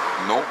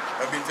 No. You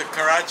have been to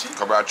Karachi.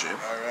 Karachi. All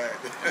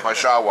right.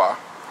 Peshawar.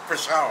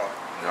 Peshawar.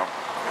 Yeah.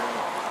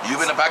 You've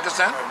been to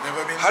Pakistan? I've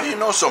never been. How do you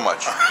know so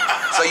much?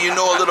 So you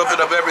know a little bit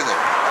of everything.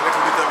 A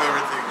little bit of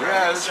everything.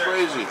 Yeah, that's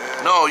crazy.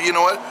 No, you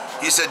know what?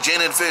 He said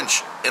Jane and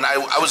Finch, and I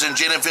was in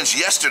Jane and Finch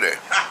yesterday.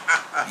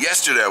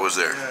 Yesterday I was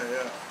there.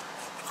 Yeah.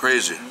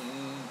 Crazy.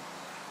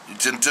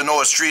 To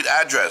know a street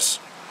address,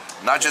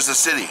 not just a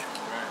city.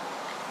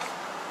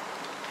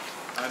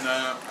 And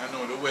I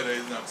know the weather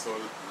is not so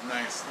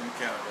nice in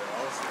Canada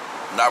also.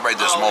 Not right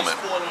this Always moment.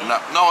 cold.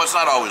 No, it's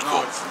not always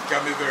No, cold. it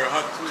can be very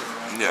hot too.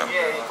 You know?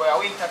 Yeah. Yeah, for a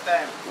winter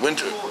time.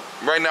 Winter.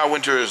 Right now,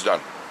 winter is done.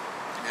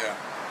 Yeah.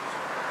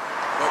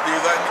 But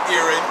there's an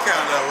area in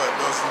Canada where it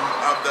doesn't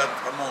have that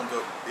amount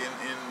of in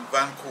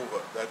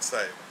Vancouver, that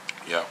side.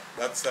 Yeah.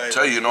 That side.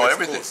 Tell you, you know West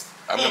everything. Coast.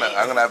 I'm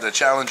gonna have to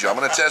challenge you. I'm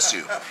gonna test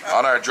you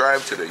on our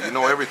drive today. You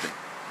know everything.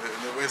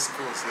 The West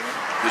Coast, you know?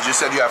 Because you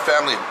said you have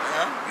family.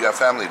 Yeah? You have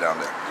family down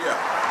there. Yeah.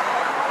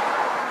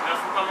 I'm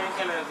from coming in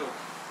Canada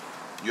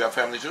too. You have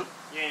family too?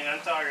 Yeah, in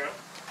Ontario.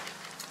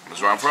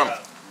 That's where I'm from.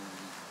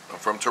 I'm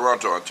from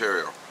Toronto,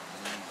 Ontario.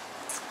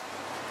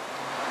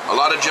 A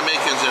lot of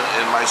Jamaicans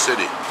in my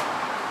city.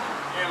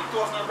 Yeah, two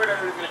of my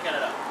brothers live in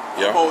Canada.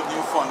 Yeah? About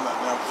Newfoundland,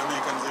 you have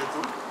Jamaicans there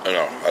too?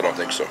 No, I don't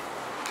think so.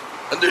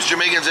 And there's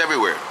Jamaicans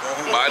everywhere.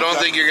 But I don't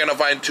think you're gonna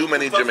find too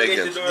many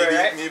Jamaicans.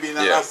 Right? Maybe in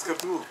Yeah. Alaska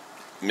too.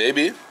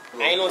 Maybe.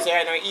 I know, say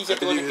right now, easier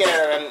to go to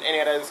Canada than any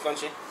other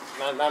country.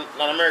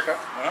 Not America.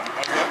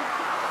 Okay.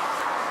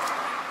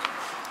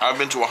 I've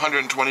been to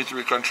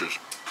 123 countries.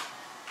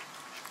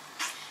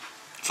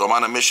 So I'm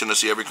on a mission to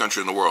see every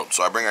country in the world.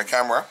 So I bring a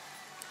camera.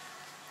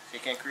 You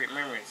can create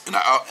memories. And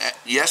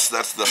yes,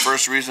 that's the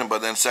first reason,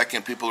 but then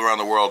second, people around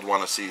the world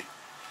want to see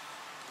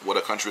what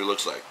a country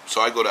looks like.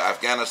 So I go to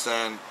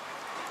Afghanistan,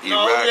 No,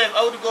 I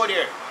Iraq. would go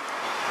there.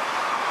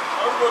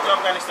 I would go to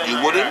Afghanistan. You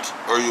and wouldn't,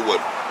 Iraq. or you would?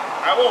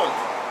 I won't.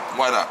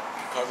 Why not?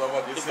 Because of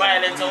what they The say.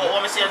 violence of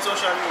what we see on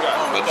social media.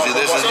 But see,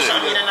 this is Social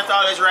it. media not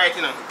always right,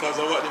 you know. Because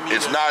of what the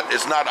media.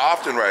 It's not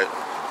often right.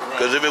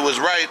 Because if it was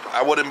right,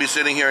 I wouldn't be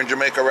sitting here in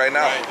Jamaica right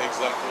now. Right,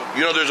 exactly.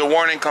 You know, there's a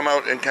warning come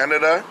out in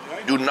Canada.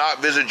 Do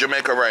not visit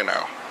Jamaica right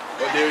now.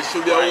 But there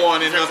should be a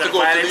warning not to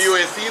go to the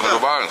US Because of either.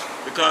 violence.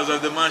 Because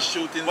of the mass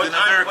shootings But in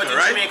America, in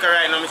right? Jamaica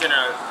right now,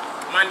 General,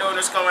 man don't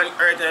just come and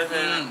hurt us.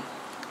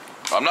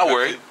 I'm not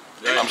worried.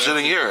 Right, I'm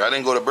sitting here. I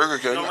didn't go to Burger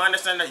King. No, I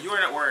understand that you're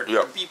not worried.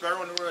 Yeah. People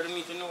around the world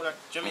need to know that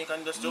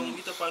Jamaican just don't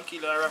beat up and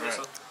kill or rob. Right.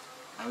 So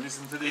And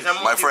listen to this. it's a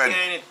My motive friend,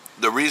 behind it.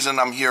 the reason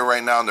I'm here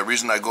right now and the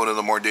reason I go to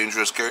the more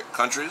dangerous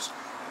countries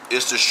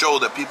is to show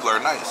that people are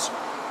nice.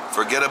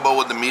 Forget about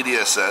what the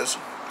media says.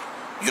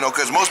 You know,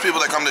 because most people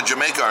that come to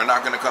Jamaica are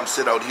not going to come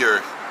sit out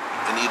here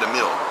and eat a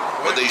meal.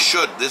 But they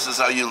should. This is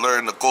how you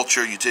learn the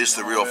culture. You taste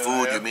the real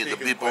food. You meet the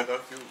people.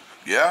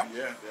 Yeah?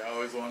 Yeah, they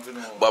always want to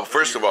know. But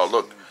first of all,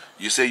 look,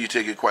 you say you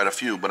take it quite a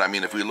few, but I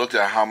mean, if we looked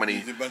at how many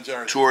The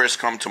majority. tourists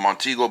come to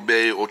Montego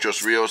Bay,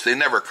 Ochos Rios, they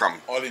never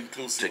come All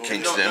inclusive. to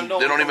Kingston. No,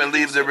 They don't even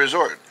leave the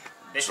resort.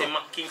 They say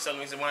Kingston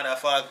is a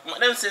motherfucker.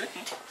 Them say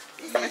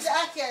It's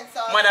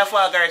Arkansas.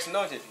 motherfuckers,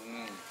 don't it?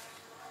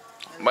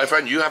 My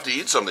friend, you have to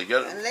eat something.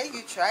 Get And let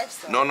you try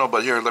some. No,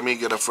 but here, let me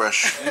get a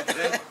fresh. Let me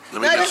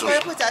No, get just some.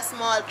 gonna put a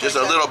small Just a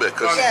portion. little bit,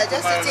 cause Yeah,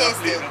 just to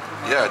taste it.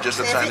 yeah, just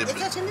a Is tiny it bit.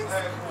 touching this?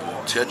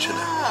 Touching it.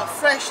 Ah,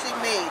 freshly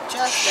made,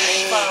 just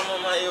made.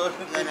 Mama, you- You're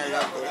gonna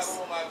love this.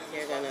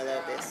 You're gonna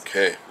love this.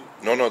 Okay.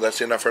 No, that's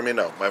enough for me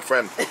now. My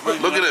friend,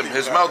 look at him.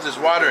 His mouth is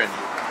watering.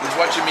 He's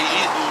watching me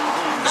eat.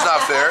 It's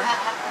not fair.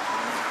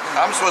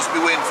 I'm supposed to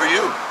be waiting for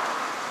you.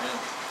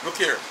 Look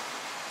here.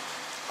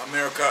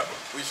 America,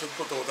 we should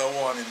put out a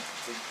warning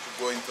to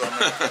go into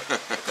America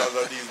because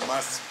of these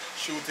mass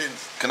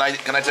shootings. Can I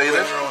tell you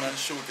Going this? around and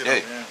shooting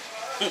Hey. them,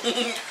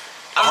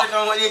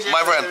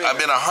 My friend, I've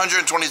been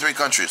 123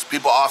 countries.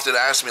 People often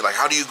ask me, like,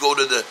 how do you go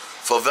to the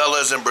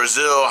favelas in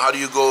Brazil? How do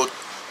you go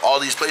all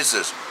these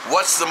places?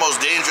 What's the most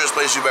dangerous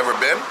place you've ever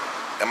been?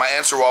 And my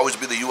answer will always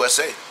be the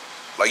USA.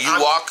 Like, you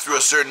walk through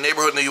a certain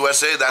neighborhood in the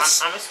USA,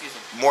 that's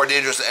more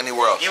dangerous than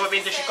anywhere else. You ever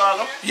been to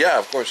Chicago? Yeah,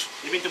 of course.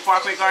 You been to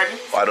Parkway Garden?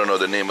 I don't know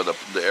the name of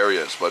the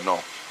areas, but no,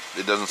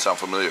 it doesn't sound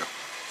familiar.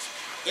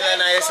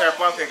 Illinois, sir,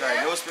 Parkway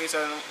Garden. Those places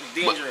are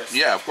dangerous. But,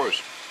 yeah, of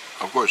course.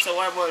 Of course. So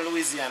what about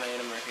Louisiana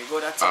in America? You go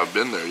that I've time?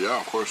 been there, yeah,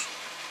 of course.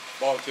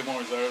 Baltimore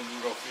is a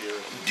rough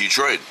area.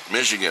 Detroit,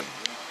 Michigan.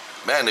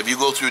 Man, if you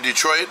go through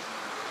Detroit,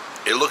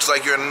 it looks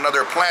like you're in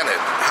another planet.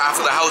 Half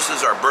of the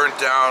houses are burnt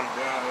down.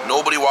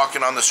 Nobody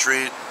walking on the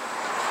street.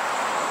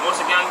 Most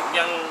of young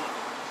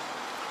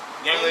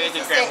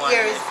related State crime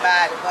here is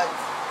bad, but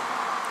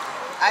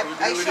I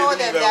show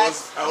them that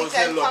I you was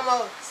can held come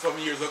up out. some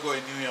years ago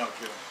in New York.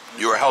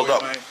 You were held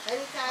up. Anytime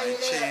My you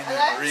chain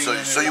live. and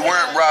ring. So you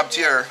weren't robbed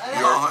here.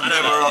 You were,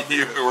 Never robbed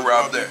you here. were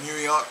robbed there. New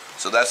York.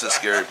 So that's a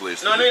scary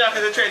place. No, New York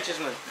is the trenches,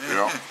 man. You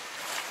know?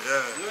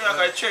 Yeah. New York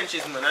are the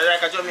trenches, man. I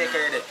like a Jamaica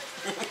there.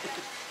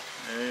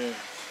 Yeah.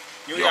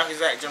 New York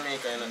is like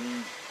Jamaica, you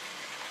know.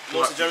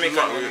 Most of Jamaica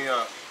are in New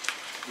York.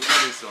 Look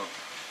at this one.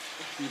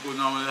 People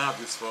normally have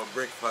this for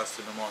breakfast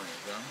in the morning,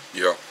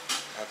 Yeah.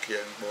 Aki,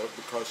 but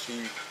because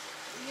she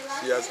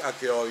has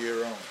Aki all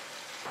year round.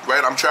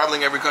 Right, I'm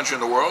traveling every country in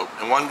the world,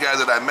 and one guy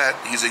that I met,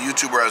 he's a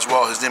YouTuber as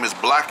well. His name is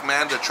Black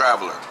Man the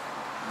Traveler.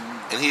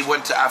 And he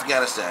went to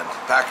Afghanistan,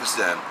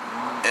 Pakistan,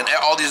 and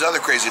all these other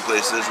crazy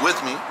places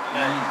with me.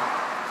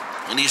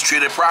 And he's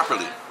treated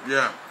properly.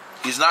 Yeah.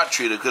 He's not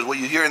treated, because what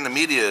you hear in the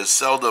media is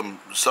seldom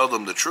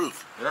the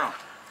truth. Yeah.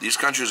 These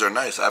countries are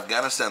nice.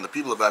 Afghanistan, the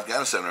people of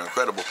Afghanistan are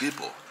incredible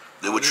people.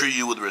 They would treat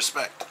you with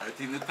respect. I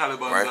think the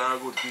Taliban Right. are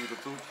good people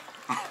too.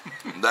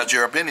 That's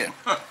your opinion.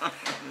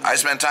 I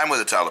spent time with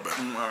the Taliban.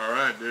 All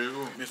right, there you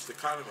go. Missed the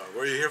carnival.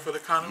 Were you here for the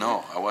carnival?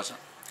 No, I wasn't.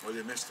 Well,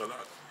 you missed a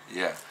lot.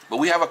 Yeah, but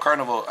we have a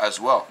carnival as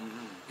well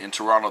in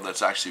Toronto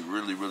that's actually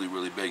really, really,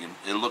 really big, and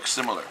it looks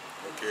similar.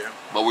 Okay.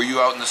 But were you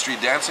out in the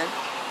street dancing?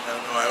 I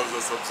don't know, I was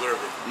just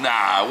observing.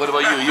 Nah, what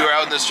about you? You were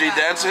out in the street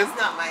dancing? It's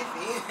not my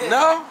thing.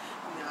 No?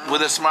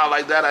 With a smile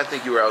like that, I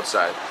think you were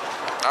outside.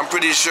 I'm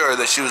pretty sure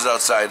that she was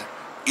outside.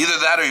 Either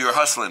that or you were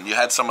hustling. You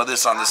had some of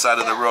this on the side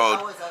of the road.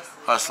 I was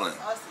Hustling. I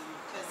was hustling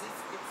because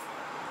it's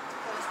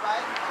close by.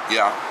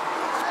 Yeah.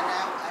 And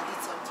I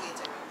did some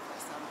catering for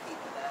some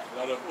people that, A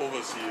lot of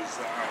overseas.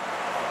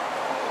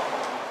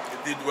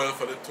 It did well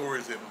for the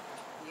tourism.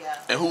 yeah.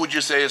 And who would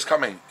you say is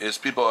coming? Is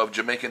people of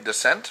Jamaican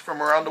descent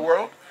from around the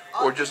world?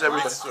 Or just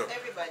everybody?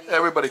 Everybody.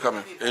 Everybody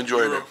coming,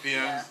 enjoying it.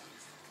 Europeans,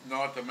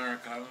 North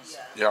Americans,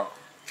 Yeah. Yeah.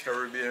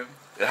 Caribbean.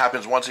 It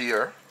happens once a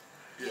year.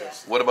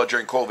 Yes. What about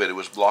during COVID? It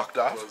was blocked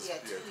off? Yeah,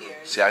 2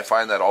 years. See, I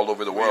find that all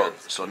over the world.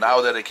 So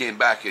now that it came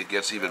back, it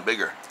gets even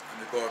bigger.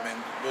 And the government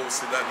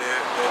boasted that they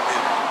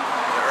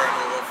earned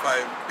over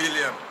 5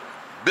 billion.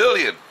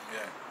 Billion.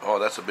 Yeah. Oh,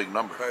 that's a big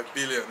number. 5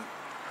 billion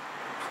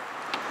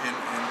in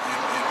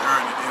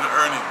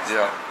earnings.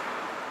 Yeah.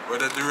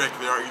 Whether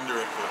directly or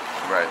indirectly.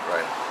 Right,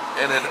 right.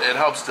 And it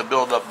helps to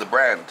build up the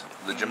brand,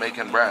 the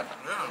Jamaican brand.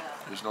 Yeah.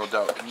 There's no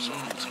doubt. So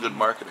it's good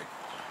marketing.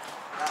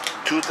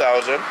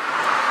 2,000, So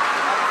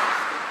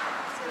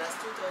that's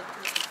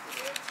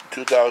 2,250 there.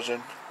 2,000,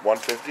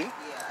 150. Yeah.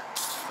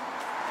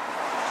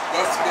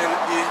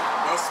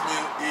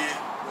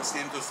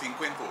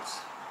 2,250.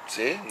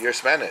 See, you're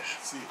Spanish.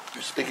 See.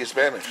 You're speaking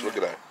Spanish. Look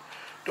at that.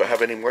 Do I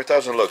have any more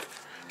thousand? Look.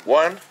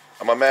 1,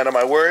 I'm a man of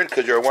my word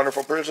because you're a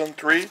wonderful person.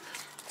 3,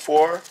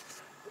 4,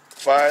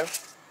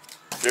 5.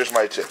 There's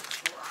my tip.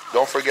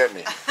 Don't forget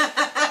me.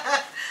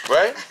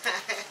 Right?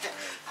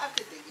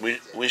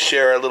 We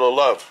share a little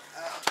love.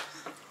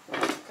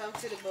 Come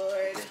to the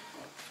board.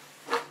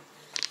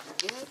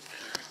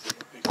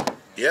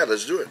 Yeah,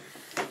 let's do it.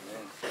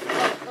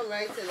 Come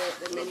right to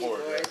the mini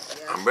board.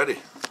 Yeah. I'm ready.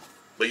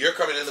 But you're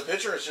coming in the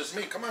picture, it's just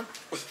me. Come on.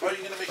 How are you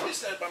going to make me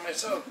stand by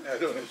myself? I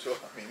don't know. So,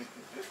 I mean,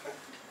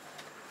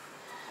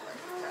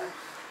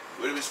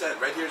 Where do we stand?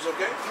 Right here is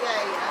okay? Yeah.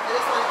 I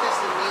just want to touch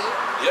the knee.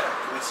 Yeah.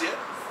 Can we see it?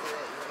 So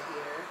that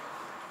you're here.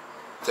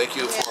 Thank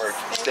you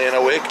for staying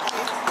awake.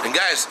 And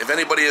guys, if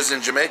anybody is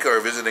in Jamaica or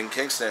visiting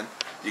Kingston,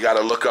 you got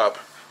to look up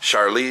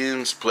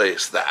Charlene's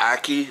Place, the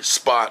Aki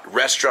Spot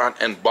Restaurant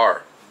and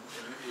Bar.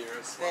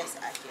 Best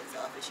Atkins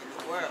office in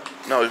the world.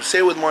 No, say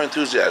it with more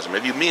enthusiasm.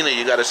 If you mean it,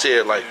 you got to say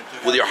it like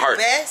with your heart.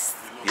 Best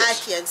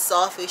Yes. Atkins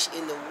sawfish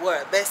in the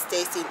world. Best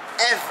tasting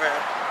ever.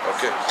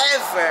 Okay.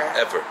 Ever.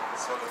 Ever.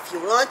 If you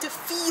want to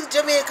feel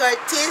Jamaica or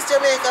taste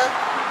Jamaica,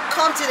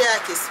 come to the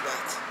Aki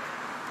Spot.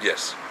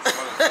 Yes.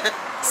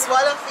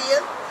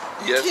 Swallowfield,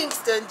 Yes.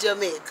 Kingston,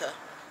 Jamaica.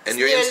 And It's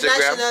your near the Instagram?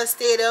 National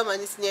Stadium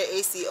and it's near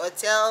AC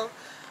Hotel.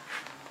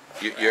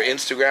 Your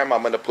Instagram,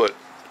 I'm going to put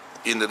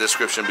in the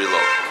description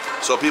below.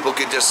 So people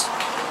can just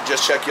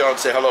check you out and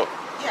say hello.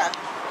 Yeah.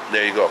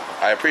 There you go.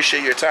 I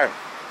appreciate your time.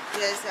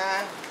 Yes,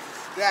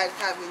 glad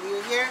having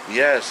you here.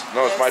 Yes.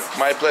 No, it's Yes.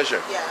 my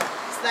pleasure. Yeah,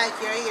 it's like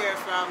you're here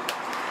from,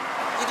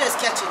 you're just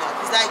catching up.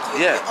 It's like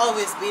Yeah. you've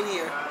always been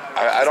here.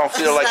 I don't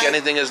feel It's like like-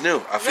 anything is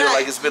new. I feel Right.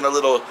 like it's been a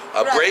little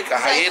break, a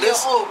It's like hiatus. you're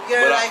home.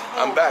 You're but like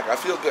I'm home. back. I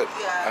feel good.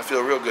 Yeah. I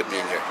feel real good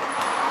being here.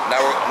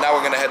 Now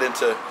we're gonna head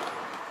into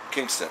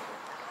Kingston.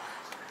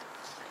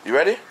 You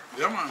ready?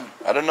 Yeah, man.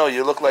 I don't know.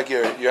 You look like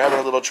you're having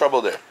a little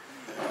trouble there.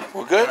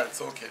 We're good.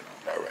 It's okay.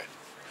 All right.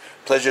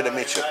 Pleasure to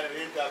meet you.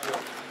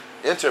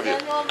 Interview. You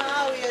know, man,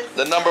 always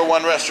The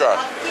 #1 restaurant.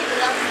 have people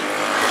that-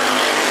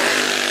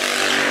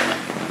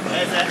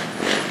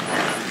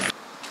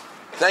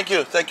 Thank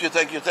you. Thank you.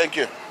 Thank you. Thank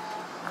you.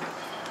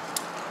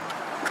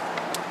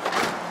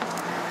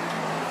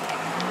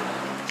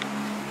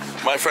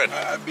 My friend,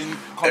 I've been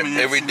coming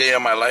every here day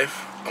of my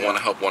life, I want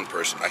to help one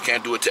person. I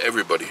can't do it to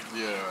everybody.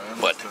 Yeah,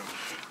 I But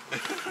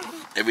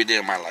understand. every day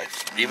of my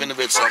life, even if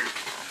it's something,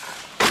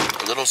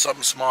 a little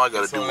something small, I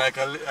gotta So do. like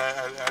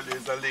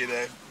there's a lady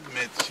I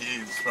met,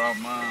 she's from,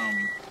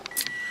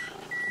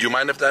 Do you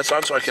mind if that's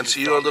on so I can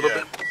see you a little yeah.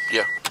 bit?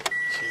 Yeah.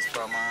 she's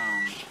from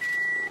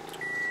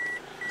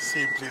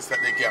same place that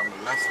they gamble,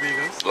 Las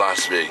Vegas.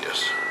 Las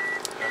Vegas.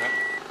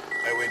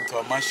 I went to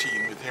a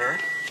machine with her,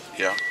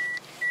 Yeah.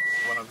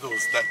 one of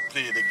those that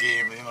play the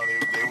game, you know, they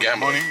win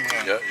Gambling. money.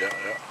 Yeah, yeah,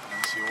 yeah.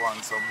 And she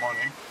won some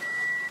money.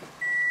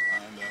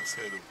 And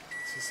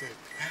she said,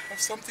 I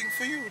have something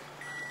for you.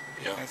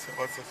 Yeah. I said,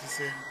 what's that? She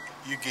said,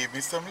 you gave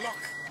me some luck.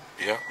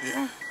 Yeah.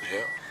 Yeah.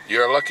 Yeah.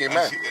 You're a lucky man.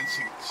 And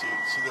she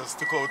just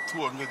took out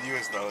 $200 and gave me.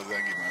 I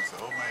said,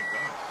 oh my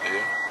God.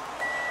 Yeah.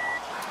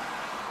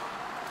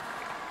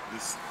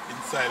 This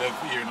inside of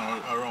here, you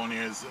know, around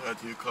here is what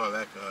you call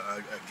like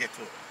a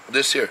ghetto.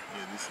 This here.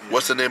 Yeah, this here.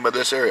 What's the name of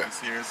this area? This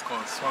here is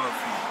called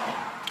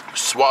Swallowfield.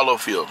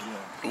 Swallowfield.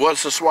 Yeah.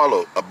 What's a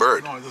swallow? A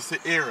bird. No, it's just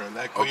the area,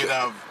 like where Okay. you'd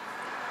have,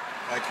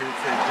 like you would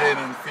say, Jane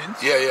and Finch.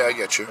 Yeah, yeah, I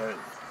get you. Right.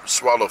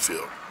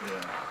 Swallowfield.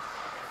 Yeah.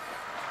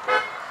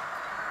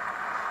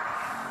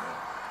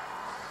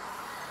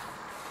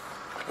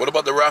 What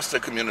about the Rasta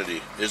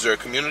community? Is there a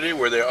community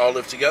where they all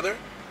live together?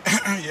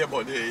 Yeah,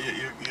 but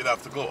you'd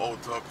have to go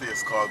out to a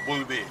place called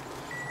Bull Bay.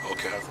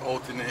 Okay. That's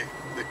out in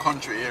the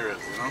country areas,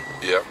 you know?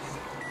 Yeah.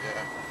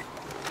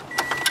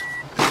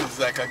 Yeah. It's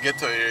like a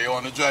ghetto area. You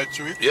want to drive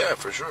through it? Yeah,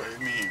 for sure. What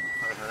do you mean?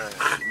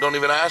 Right. Don't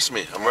even ask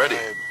me. I'm ready.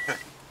 Right. Yeah.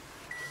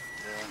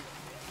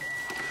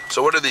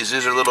 So what are these?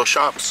 These are little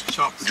shops.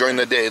 Shops. During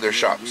the day, they're Yeah,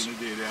 shops. During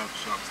the day, they have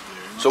shops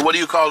there. You know? So what do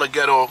you call a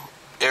ghetto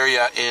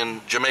area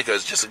in Jamaica?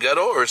 Is it just a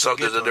ghetto or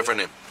something? There's a Ghetto,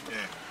 different yeah.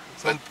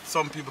 name? Yeah.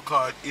 Some people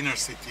call it inner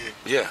city.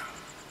 Yeah.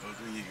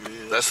 But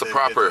That's the say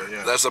proper. ghetto,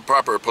 yeah. That's the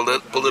proper And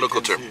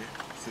political you can term.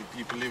 See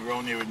people live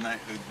around here with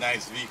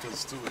nice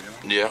vehicles too,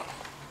 you know? Yeah.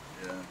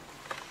 Yeah.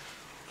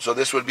 So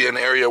this would be an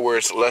area where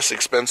it's less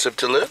expensive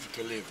to live.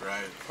 To live,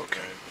 right. Okay.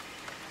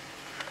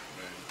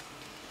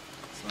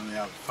 Right. So they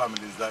have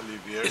families that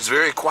live here. It's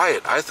very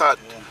quiet. I thought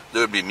Yeah.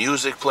 there would be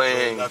music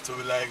playing. That's what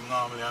we like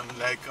normally on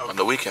like On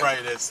the weekend.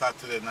 Friday,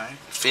 Saturday night.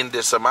 Fin de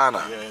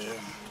semana. Yeah,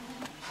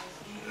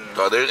 yeah.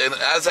 So there, and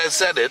as I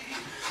said it,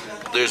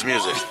 there's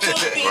music,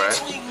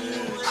 right?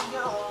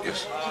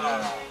 Yes.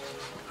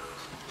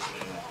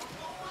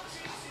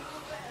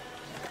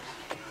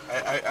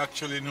 I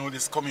actually know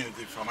this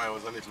community from I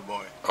was a little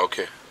boy.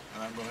 Okay.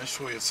 And I'm going to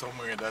show you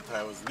somewhere that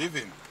I was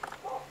living.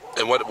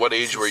 And what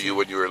age were you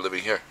when you were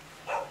living here?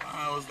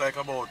 I was like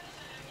about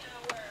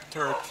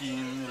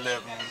 13,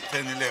 11,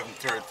 10, 11,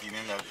 13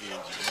 in that age.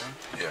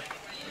 You know? Yeah.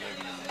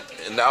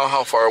 11. And now,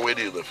 how far away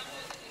do you live?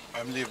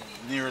 I live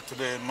near to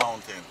the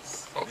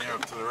mountains. Okay. Near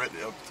up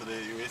to the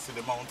you see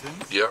the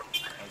mountains? Yeah.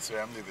 That's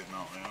where I'm living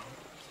now, you know.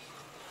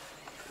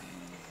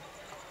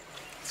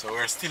 So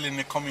we're still in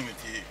the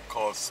community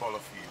called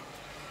Swallowfield.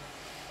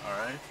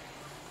 Alright?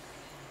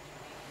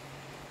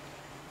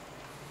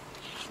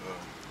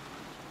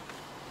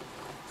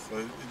 So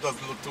it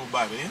doesn't look too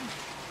bad, eh?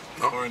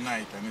 No. For a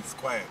night, and it's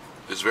quiet.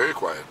 It's very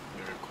quiet.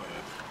 Very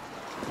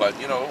quiet.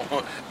 But you know,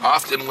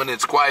 often when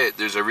it's quiet,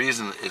 there's a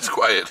reason it's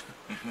quiet.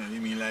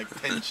 You mean like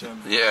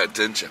tension? Yeah,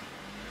 tension.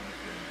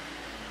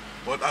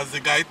 But as the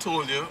guy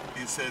told you,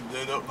 he said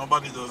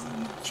nobody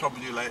doesn't trouble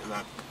you like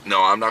that.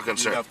 No, I'm not You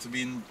concerned. have to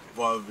be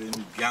involved in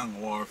gang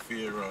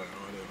warfare or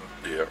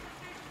whatever. Yeah.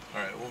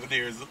 Alright, over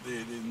there is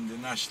the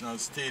National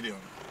Stadium.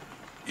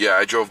 Yeah,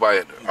 I drove by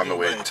it on the drove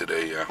way by it?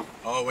 today. Yeah.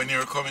 Oh, when you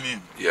were coming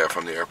in? Yeah,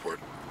 from the airport.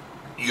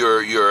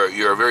 You're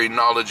a very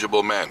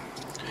knowledgeable man.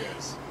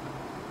 Yes.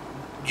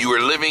 You were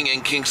living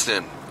in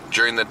Kingston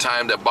during the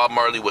time that Bob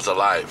Marley was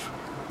alive.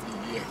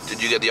 Yes.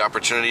 Did you get the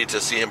opportunity to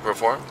see him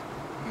perform?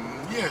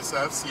 Yes,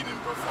 I've seen him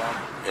perform.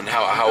 And And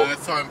how I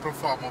saw him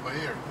perform over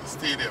here, the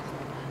stadium.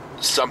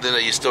 something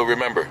that you still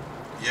remember?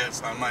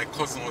 Yes, and my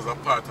cousin was a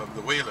part of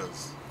the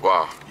Wailers.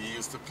 Wow. He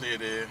used to play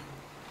the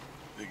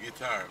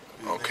guitar.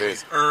 His Okay. name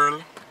is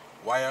Earl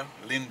Wire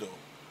Lindo.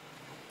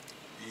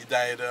 He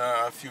died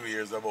about 3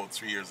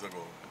 years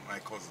ago. My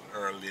cousin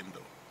Earl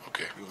Lindo.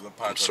 Okay. He was a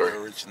part I'm of sorry. the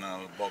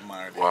original Bob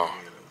Marley Wow.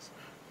 Wailers.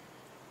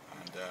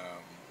 And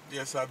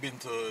yes, I've been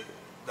to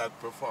that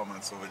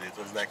performance over there. It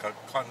was like a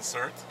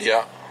concert.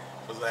 Yeah.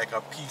 It was like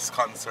a peace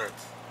concert.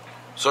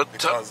 So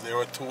because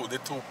the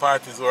two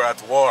parties were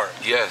at war.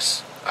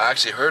 yes, I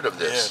actually heard of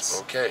this.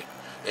 Yes. Okay,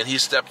 and he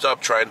stepped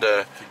up trying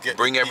to get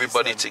bring the peace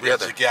everybody and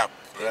together. bridge the gap.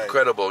 Right.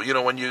 Incredible. You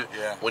know, when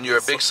you're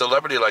a big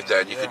celebrity like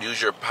that, you can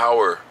use your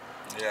power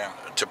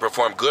to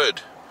perform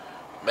good.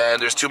 Man,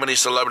 there's too many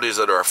celebrities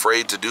that are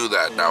afraid to do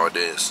that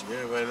nowadays.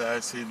 Yeah, well, I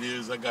see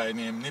there's a guy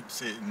named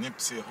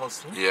Nipsey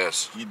Hussle.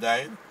 Yes. He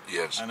died.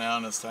 Yes. And I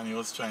understand he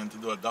was trying to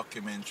do a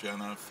documentary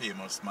on a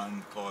famous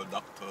man called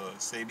Dr.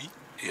 Sebi.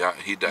 Yeah,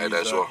 he died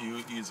as well.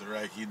 He's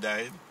right, he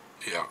died.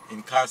 Yeah.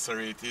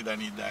 Incarcerated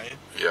and he died.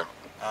 Yeah.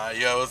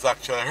 He was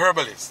actually a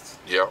herbalist.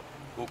 Yeah.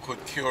 Who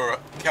could cure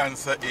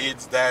cancer,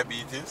 AIDS,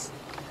 diabetes.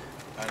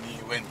 And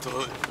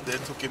they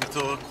took him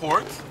to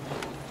court.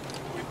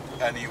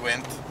 And he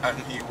went and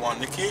he won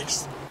the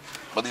case.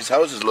 But these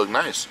houses look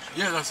nice.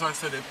 Yeah, that's why I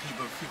said that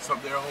people fix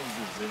up their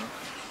houses, you know.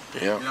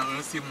 Yeah. You're not going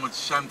to see much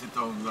shanty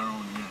towns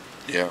around here.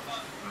 Yeah.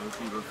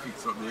 People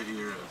fix up their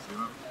areas, you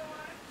know.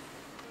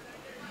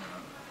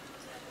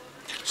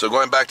 So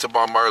going back to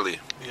Bob Marley.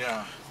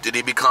 Yeah.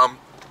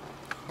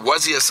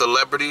 Was he a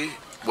celebrity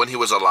when he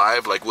was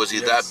alive? Like, was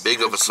he that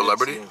big of a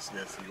celebrity? Yes,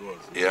 he was.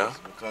 He was,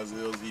 because he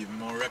was even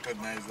more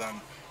recognized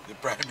than the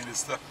Prime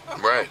Minister.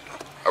 Right.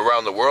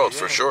 Around the world,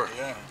 for sure.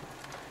 Yeah.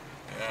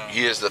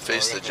 He is the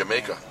face of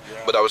Jamaica.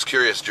 Yeah. But I was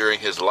curious, during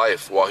his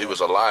life, while he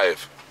was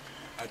alive.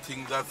 I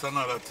think that's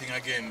another thing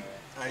again.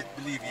 I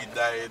believe he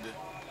died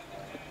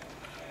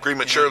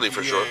prematurely,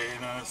 for sure.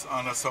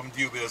 Under some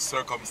dubious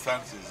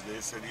circumstances. They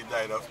said he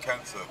died of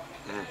cancer.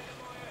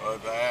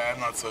 But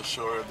I'm not so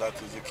sure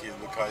that is the case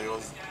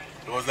because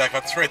it was like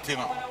a threat, you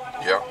know.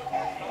 Yeah.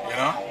 You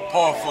know?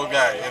 Powerful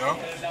guy, you know?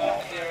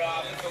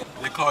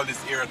 They call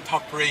this area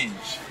top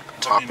range.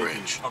 Top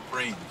range. Top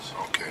range.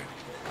 Okay.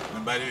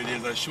 And by the way,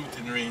 there's a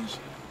shooting range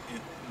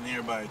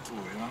nearby too,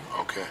 you know?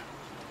 Okay.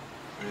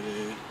 Where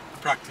they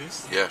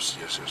practice. Yes.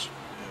 Yeah.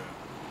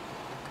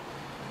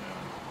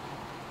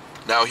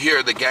 Now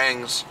here, the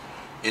gangs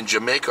in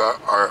Jamaica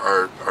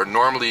are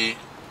normally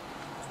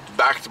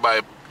backed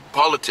by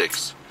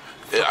politics.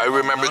 I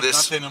remember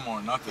this. Not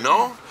anymore.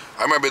 No?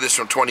 I remember this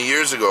from 20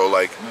 years ago.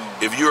 Like,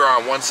 if you were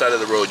on one side of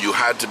the road, you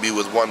had to be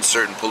with one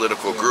certain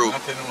political group.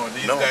 Not anymore.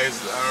 These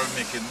guys are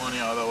making money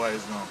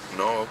otherwise now.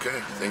 No, okay.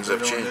 Things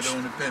have changed. They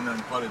don't depend on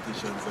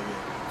politicians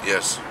again.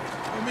 Yes.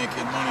 They're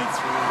making money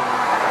through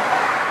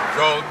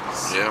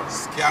drugs,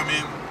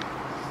 scamming,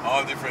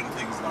 all different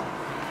things now.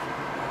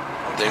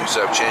 Okay. Things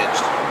have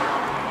changed.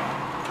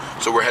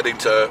 So we're heading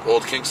to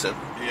Old Kingston?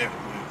 Yeah.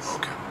 Yes.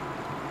 Okay.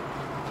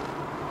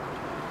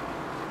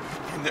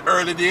 In the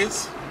early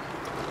days,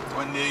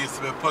 when there used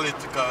to be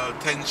political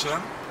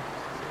tension,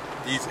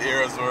 these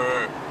areas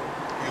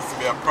used to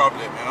be a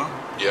problem, you know?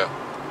 Yeah.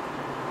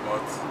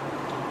 But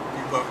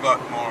people have got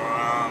more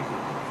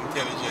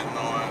intelligent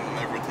now and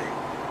everything.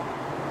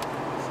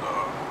 So,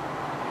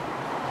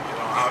 you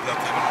don't have that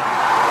anymore.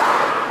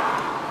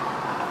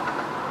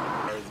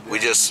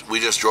 We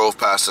just drove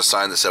past a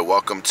sign that said,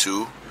 "Welcome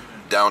to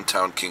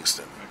downtown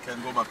Kingston." I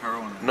can't go back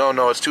around.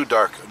 No, it's too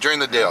dark. During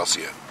the day I'll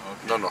see it.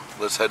 Okay. No,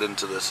 let's head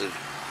into the city.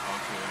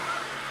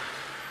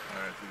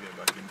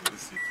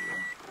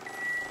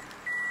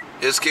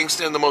 Is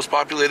Kingston the most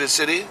populated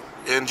city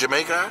in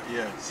Jamaica?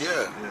 Yes.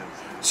 Yeah. Yes.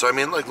 So I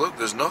mean, like, look,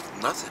 there's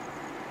nothing.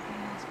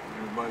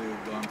 Everybody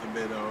gone to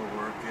bed or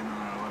working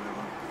or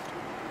whatever.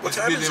 What This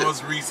time is building it?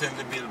 was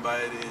recently built by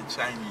the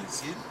Chinese,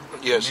 see?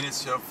 Yes.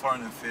 Ministry of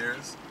Foreign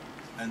Affairs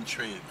and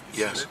Trade.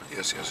 Yes.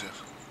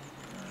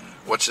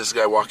 Watch this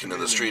guy walking in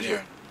the street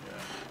here. Yeah.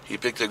 He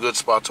picked a good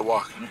spot to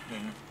walk.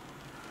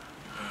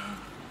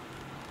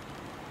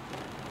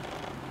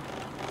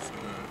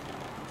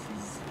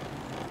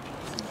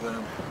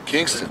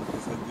 Kingston.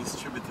 It's a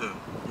distributor,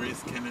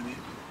 Grace Kennedy.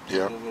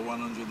 Yeah. Over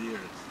 100 years.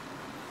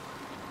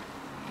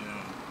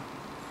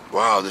 Yeah.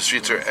 Wow, the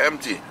streets are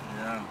empty.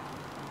 Yeah.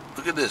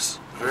 Look at this.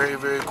 Very,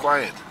 very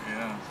quiet.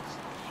 Yeah.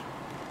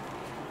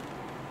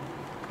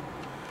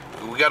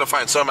 We gotta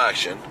find some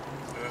action.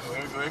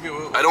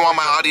 I don't want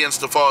my audience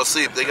to fall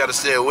asleep. They gotta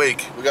stay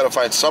awake. We gotta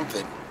find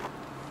something.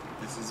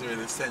 This is where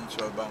the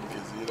central bank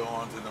is. You don't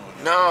want to know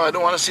that. No, I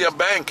don't want to see a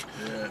bank.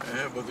 Yeah,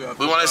 but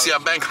we want to see a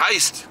bank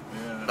heist,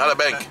 not a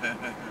bank.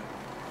 Yeah.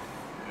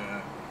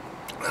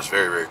 That's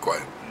very, very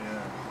quiet.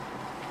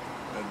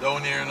 Yeah.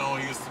 Down here now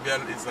used to be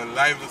it's a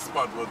lively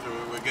spot, but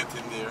we're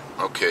getting there.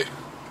 Okay.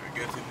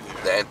 We're getting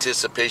there. The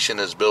anticipation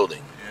is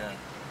building. Yeah.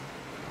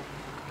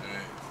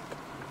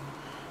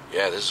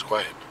 Yeah, this is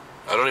quiet.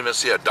 I don't even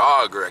see a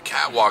dog or a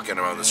cat walking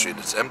around the street.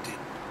 It's empty.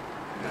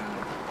 Yeah.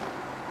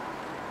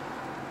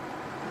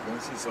 You're going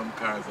to see some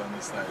cars on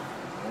the side.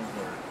 Don't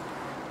worry.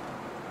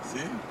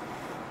 See?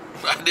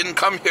 I didn't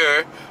come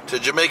here to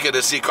Jamaica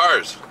to see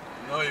cars.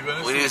 No, you're going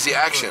to We need to see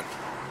action.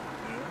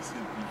 You're going to see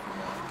people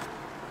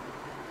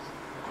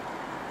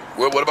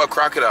now. What about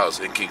crocodiles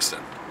in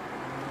Kingston?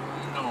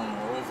 No,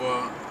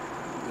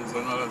 there's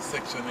another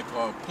section they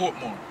call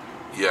Portmore.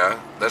 Yeah,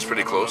 that's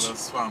pretty close.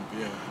 Swamp,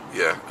 yeah.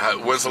 Yeah.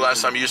 When's the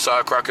last time you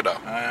saw a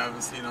crocodile? I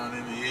haven't seen one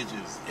in the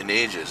ages. In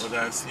ages. But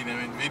I've seen them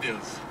in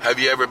videos. Have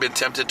you ever been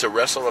tempted to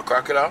wrestle a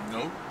crocodile?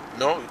 No.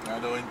 No? I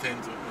don't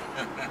intend to.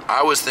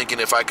 I was thinking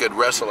if I could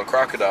wrestle a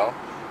crocodile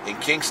in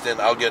Kingston,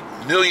 I'll get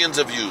millions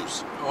of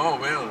views. Oh,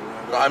 well.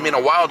 I mean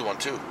a wild one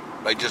too.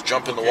 Like just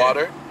jump in the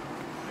water,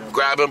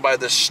 grab him by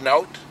the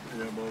snout.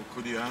 Yeah, but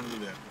could you handle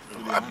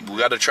that? We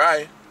gotta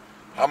try.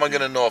 How am I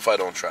gonna know if I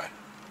don't try?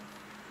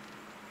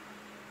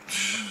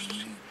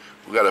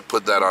 We gotta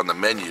put that on the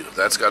menu.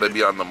 That's gotta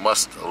be on the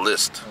must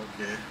list.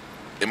 Okay.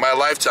 In my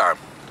lifetime,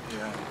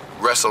 Yeah.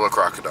 wrestle a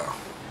crocodile.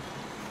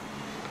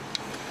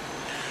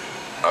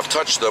 I've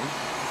touched them,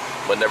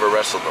 but never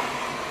wrestled them.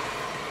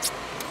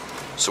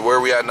 So where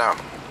are we at now?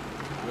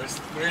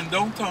 We're in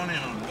downtown, you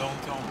know,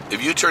 downtown.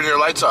 If you turn your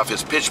lights off,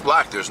 it's pitch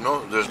black. There's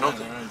nothing.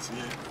 Right,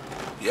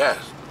 Yes.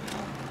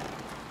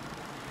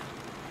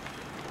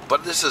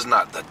 But this is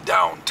not the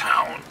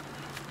downtown.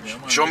 Yeah,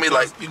 man, Show me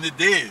like in the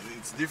day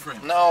it's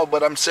different. no,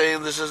 but I'm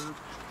saying this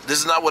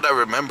is not what I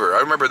remember. I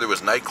remember there was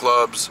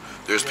nightclubs.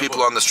 There's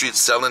people on the street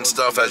selling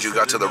stuff as you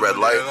got to the red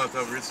light. There are a lot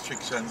of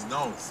restrictions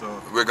now,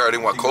 so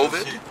Regarding what,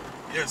 COVID?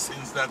 Yes,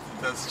 since that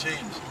it has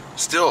changed.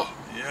 Still.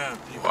 Yeah,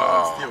 people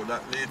Wow. are still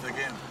that late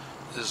again.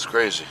 This is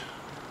crazy.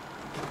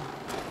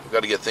 We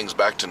got to get things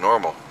back to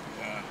normal.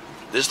 Yeah.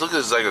 This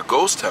looks like a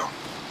ghost town.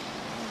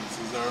 This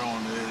is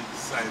around the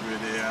side where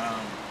the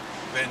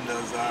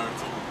vendors are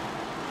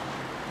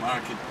to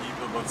market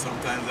people, but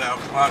sometimes they have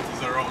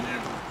parties around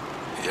here.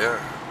 Yeah.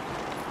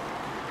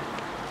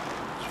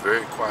 It's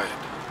very quiet.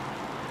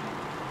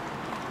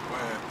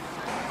 Quiet.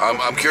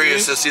 I'm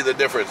curious to see the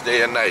difference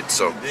day and night.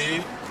 So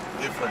Day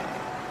different.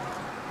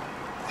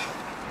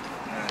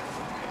 Yeah.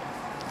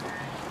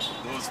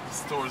 Those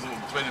stores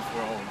are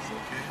 24 hours,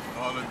 okay?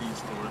 All of these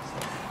stores.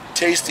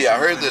 Tasty. I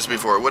heard this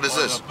before. What is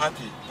this?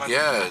 Patty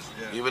Yeah. place,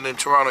 yeah. Even in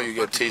Toronto, you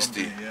get Patty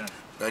Tasty. company, yeah.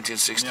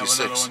 1966.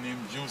 We have another one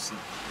named Juicy.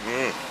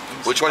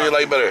 Which one you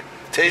like better?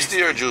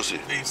 Tasty or juicy?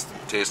 Tasty.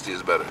 Tasty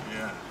is better.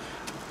 Yeah.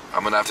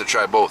 I'm gonna have to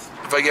try both.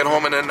 If I get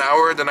home in an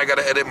hour, then I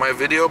gotta edit my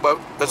video, but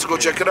let's go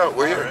check it out.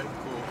 We're here. Alright,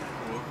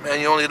 cool. Man,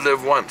 you only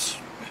live once.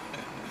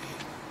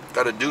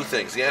 Gotta do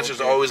things. The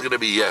answer's always gonna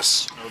be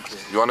yes. Okay.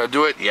 You wanna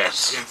do it?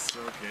 Yes. Yes,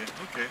 okay.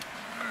 Okay.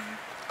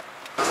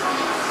 Alright.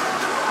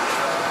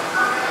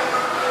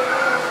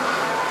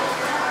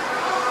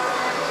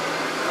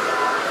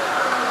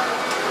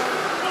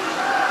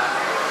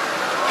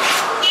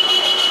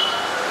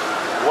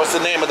 What's the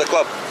name of the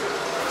club?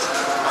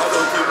 I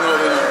don't even know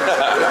the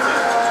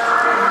name.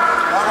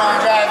 Come on,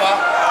 driver.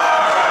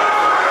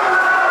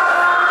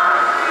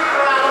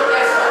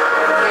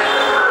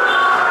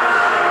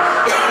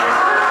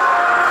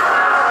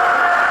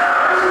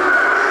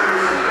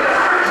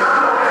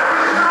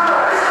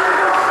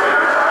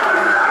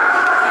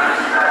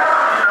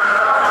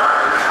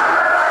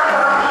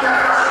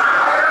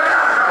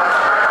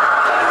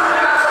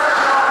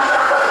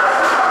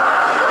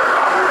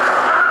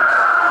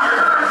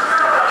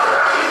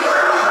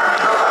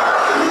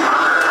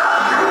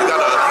 You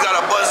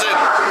gotta buzz in.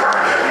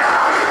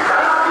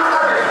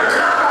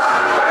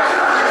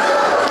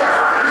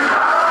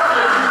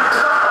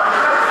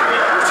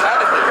 What's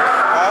happening?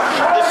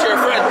 This is your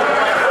friend.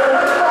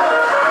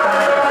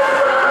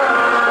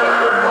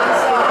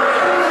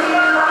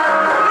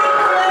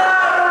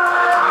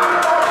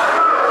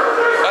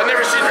 I've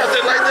never seen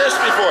nothing like this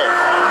before.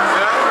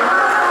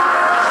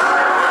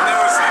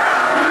 Never seen it.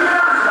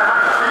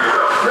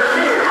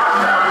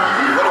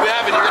 What are we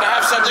having? You're gonna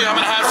have something, I'm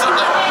gonna have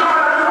something.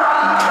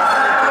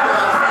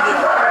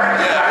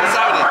 Yeah, what's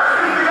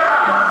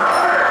happening?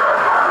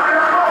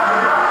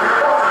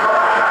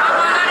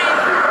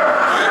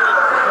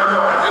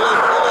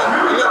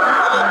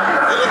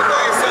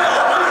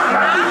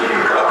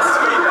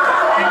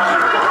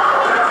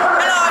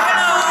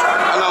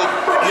 Hello,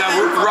 you have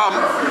rum?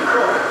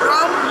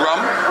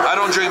 Rum? I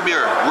don't drink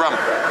beer. Rum.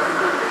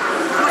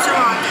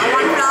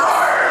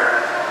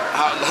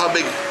 How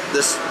big?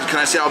 This? Can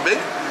I see how big?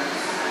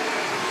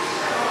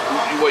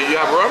 What, you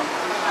have rum?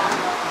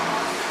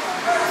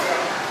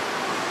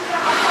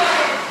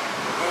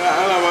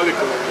 I'll have a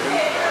little.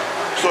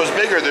 So it's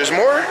bigger. There's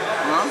more?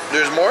 Huh?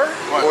 There's more?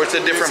 What? Or it's a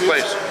different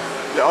This is place?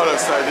 The other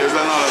side, there's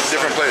another side.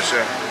 Different place,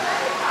 yeah.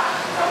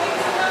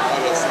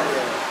 Other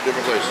side.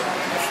 Different place.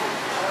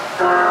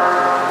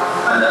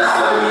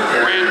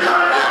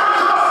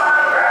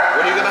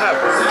 What are you gonna have?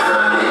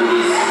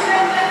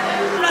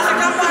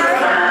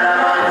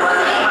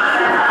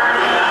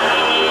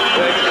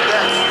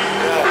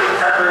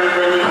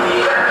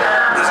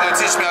 He's gonna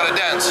teach me how to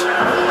dance.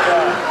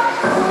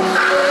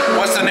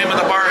 What's the name of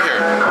the bar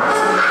here?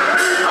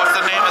 What's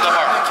the name of the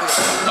bar?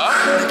 Huh?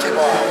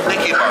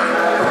 Nikki Bar.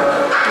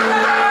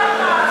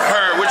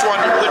 Her, which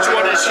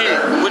one is she?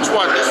 Which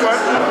one? This one?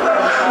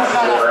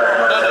 None of them.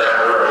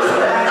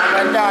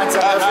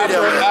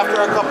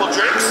 After a couple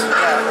drinks,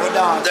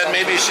 then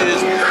maybe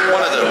she's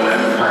one of them.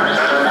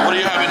 What are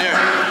you having here?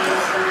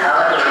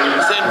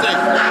 Same thing.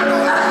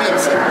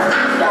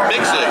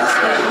 Mixing.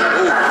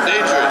 Ooh,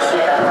 dangerous.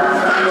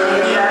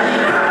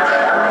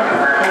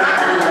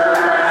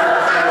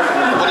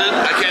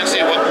 I can't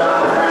see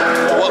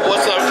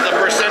what's the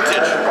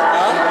percentage?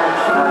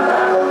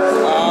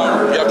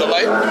 You have the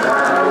light?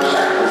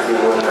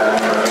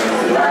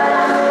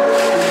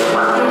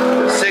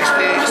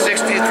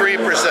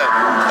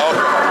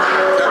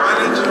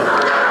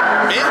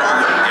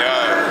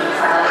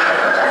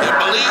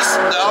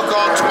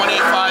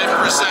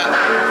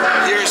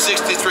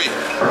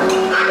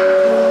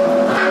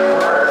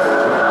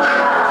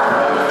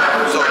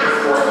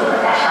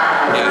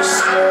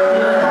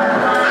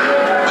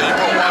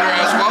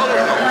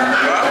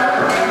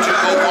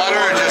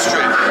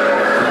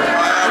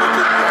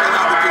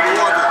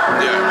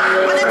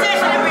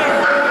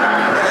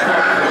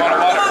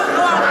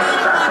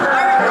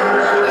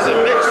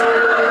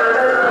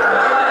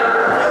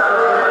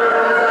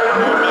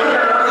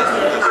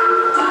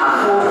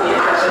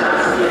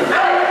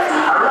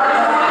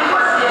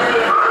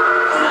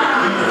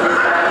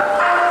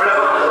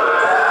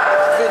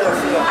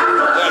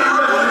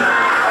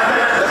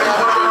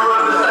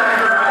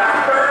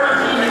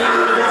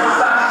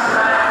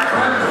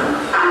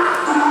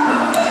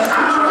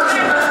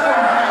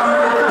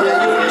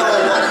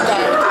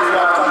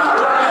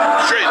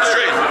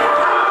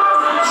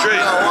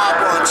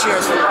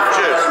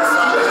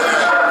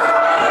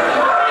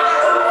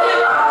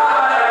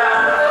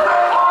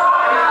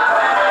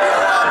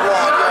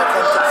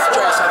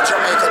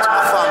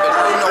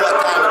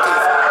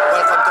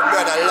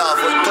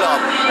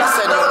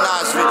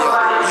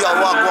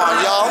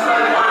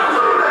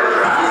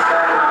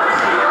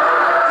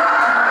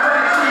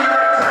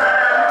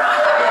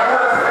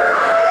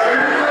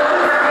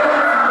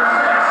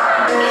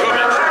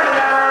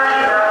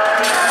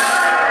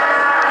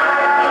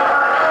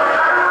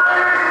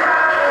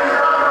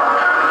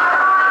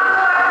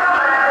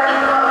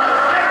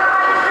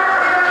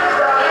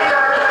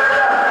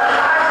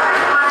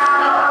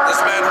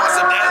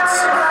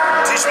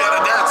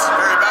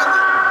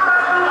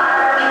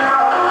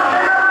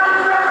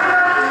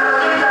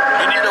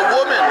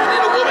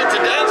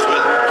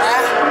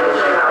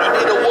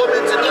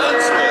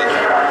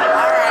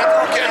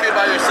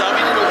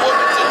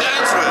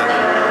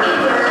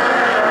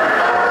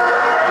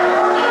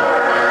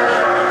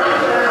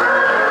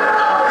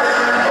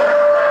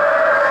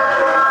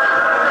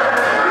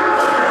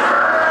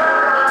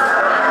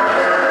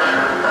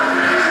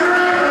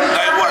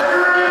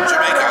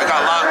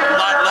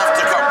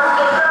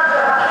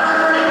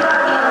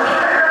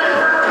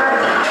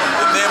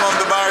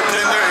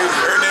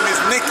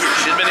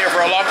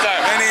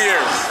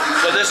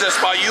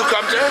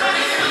 come to?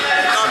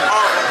 Not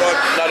often, but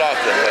Not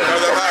often.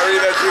 because I'm not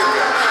really a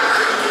drinker.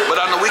 But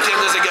on the weekend,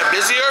 does it get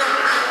busier?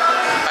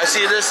 I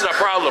see this is a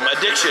problem.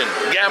 Addiction,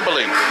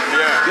 gambling.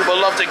 Yeah. People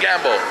love to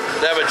gamble.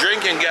 They have a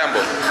drink and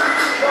gamble.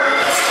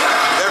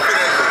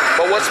 Definitely.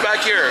 But what's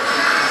back here?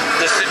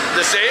 The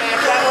same?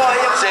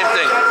 Same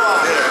thing.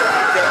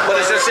 Yeah.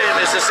 But it's the same.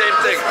 It's the same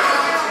thing.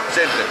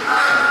 Same thing.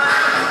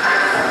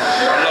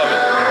 I love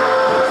it.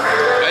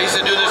 I used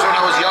to do this when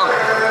I was young.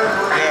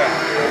 Yeah.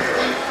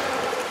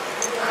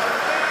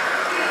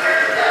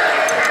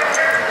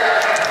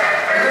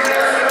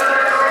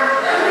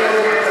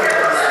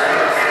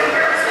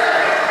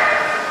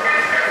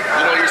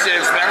 You know what you say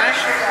in Spanish?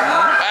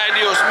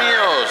 Adios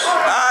míos.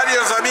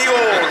 Adios,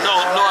 amigos.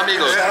 No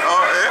amigos. Yeah,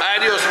 oh, eh?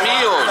 Adios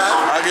míos.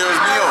 Adios,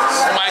 míos.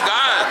 Oh my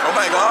God. Oh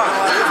my God.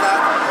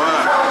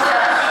 Wow.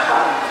 Okay.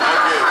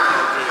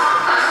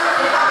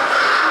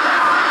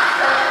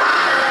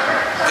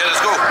 Okay,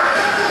 let's go.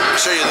 I'll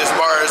show you this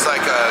bar is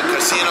like a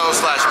casino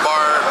slash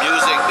bar,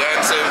 music,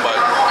 dancing, but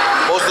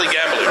mostly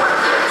gambling.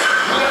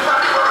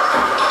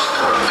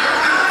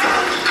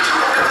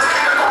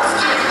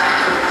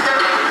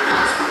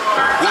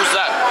 Who's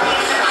that?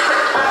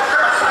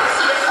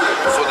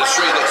 That's what the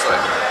street looks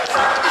like.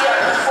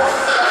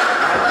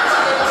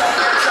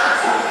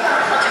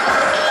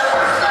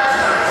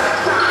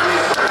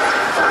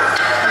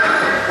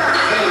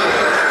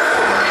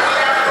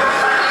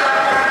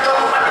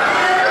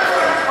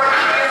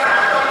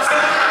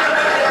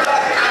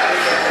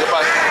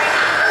 Goodbye.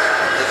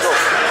 Let's go.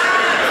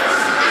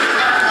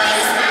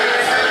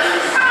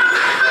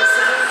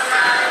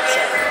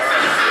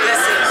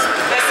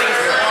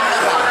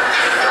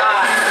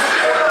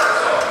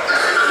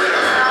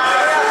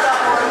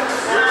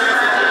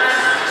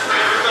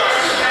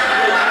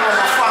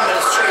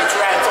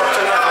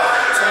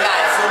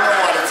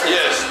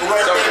 Yes.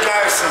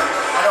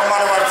 I don't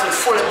want to watch it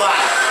fully back.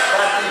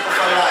 Bad people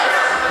for life.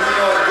 You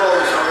know it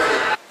goes already.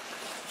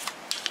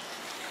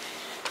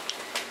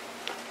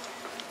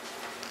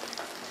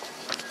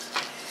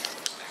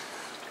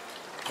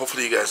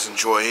 Hopefully you guys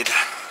enjoyed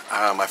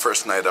my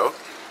first night out.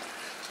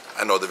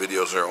 I know the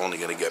videos are only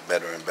going to get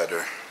better and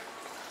better.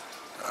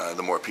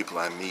 The more people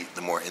I meet,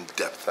 the more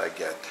in-depth I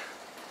get.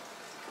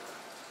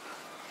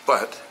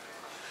 But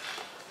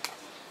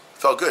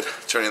felt good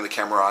turning the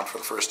camera on for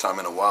the first time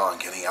in a while and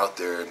getting out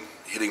there and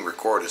hitting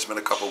record. It's been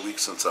a couple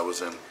weeks since I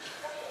was in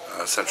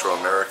Central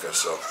America,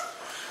 so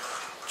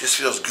just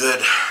feels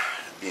good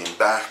being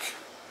back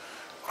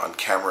on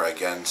camera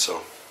again.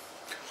 So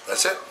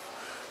that's it.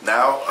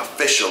 Now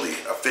officially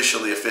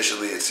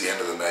it's the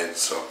end of the night.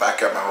 So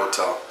back at my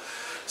hotel.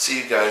 See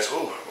you guys.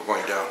 Oh, we're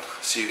going down.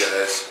 See you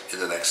guys in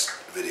the next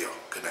video.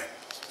 Good night.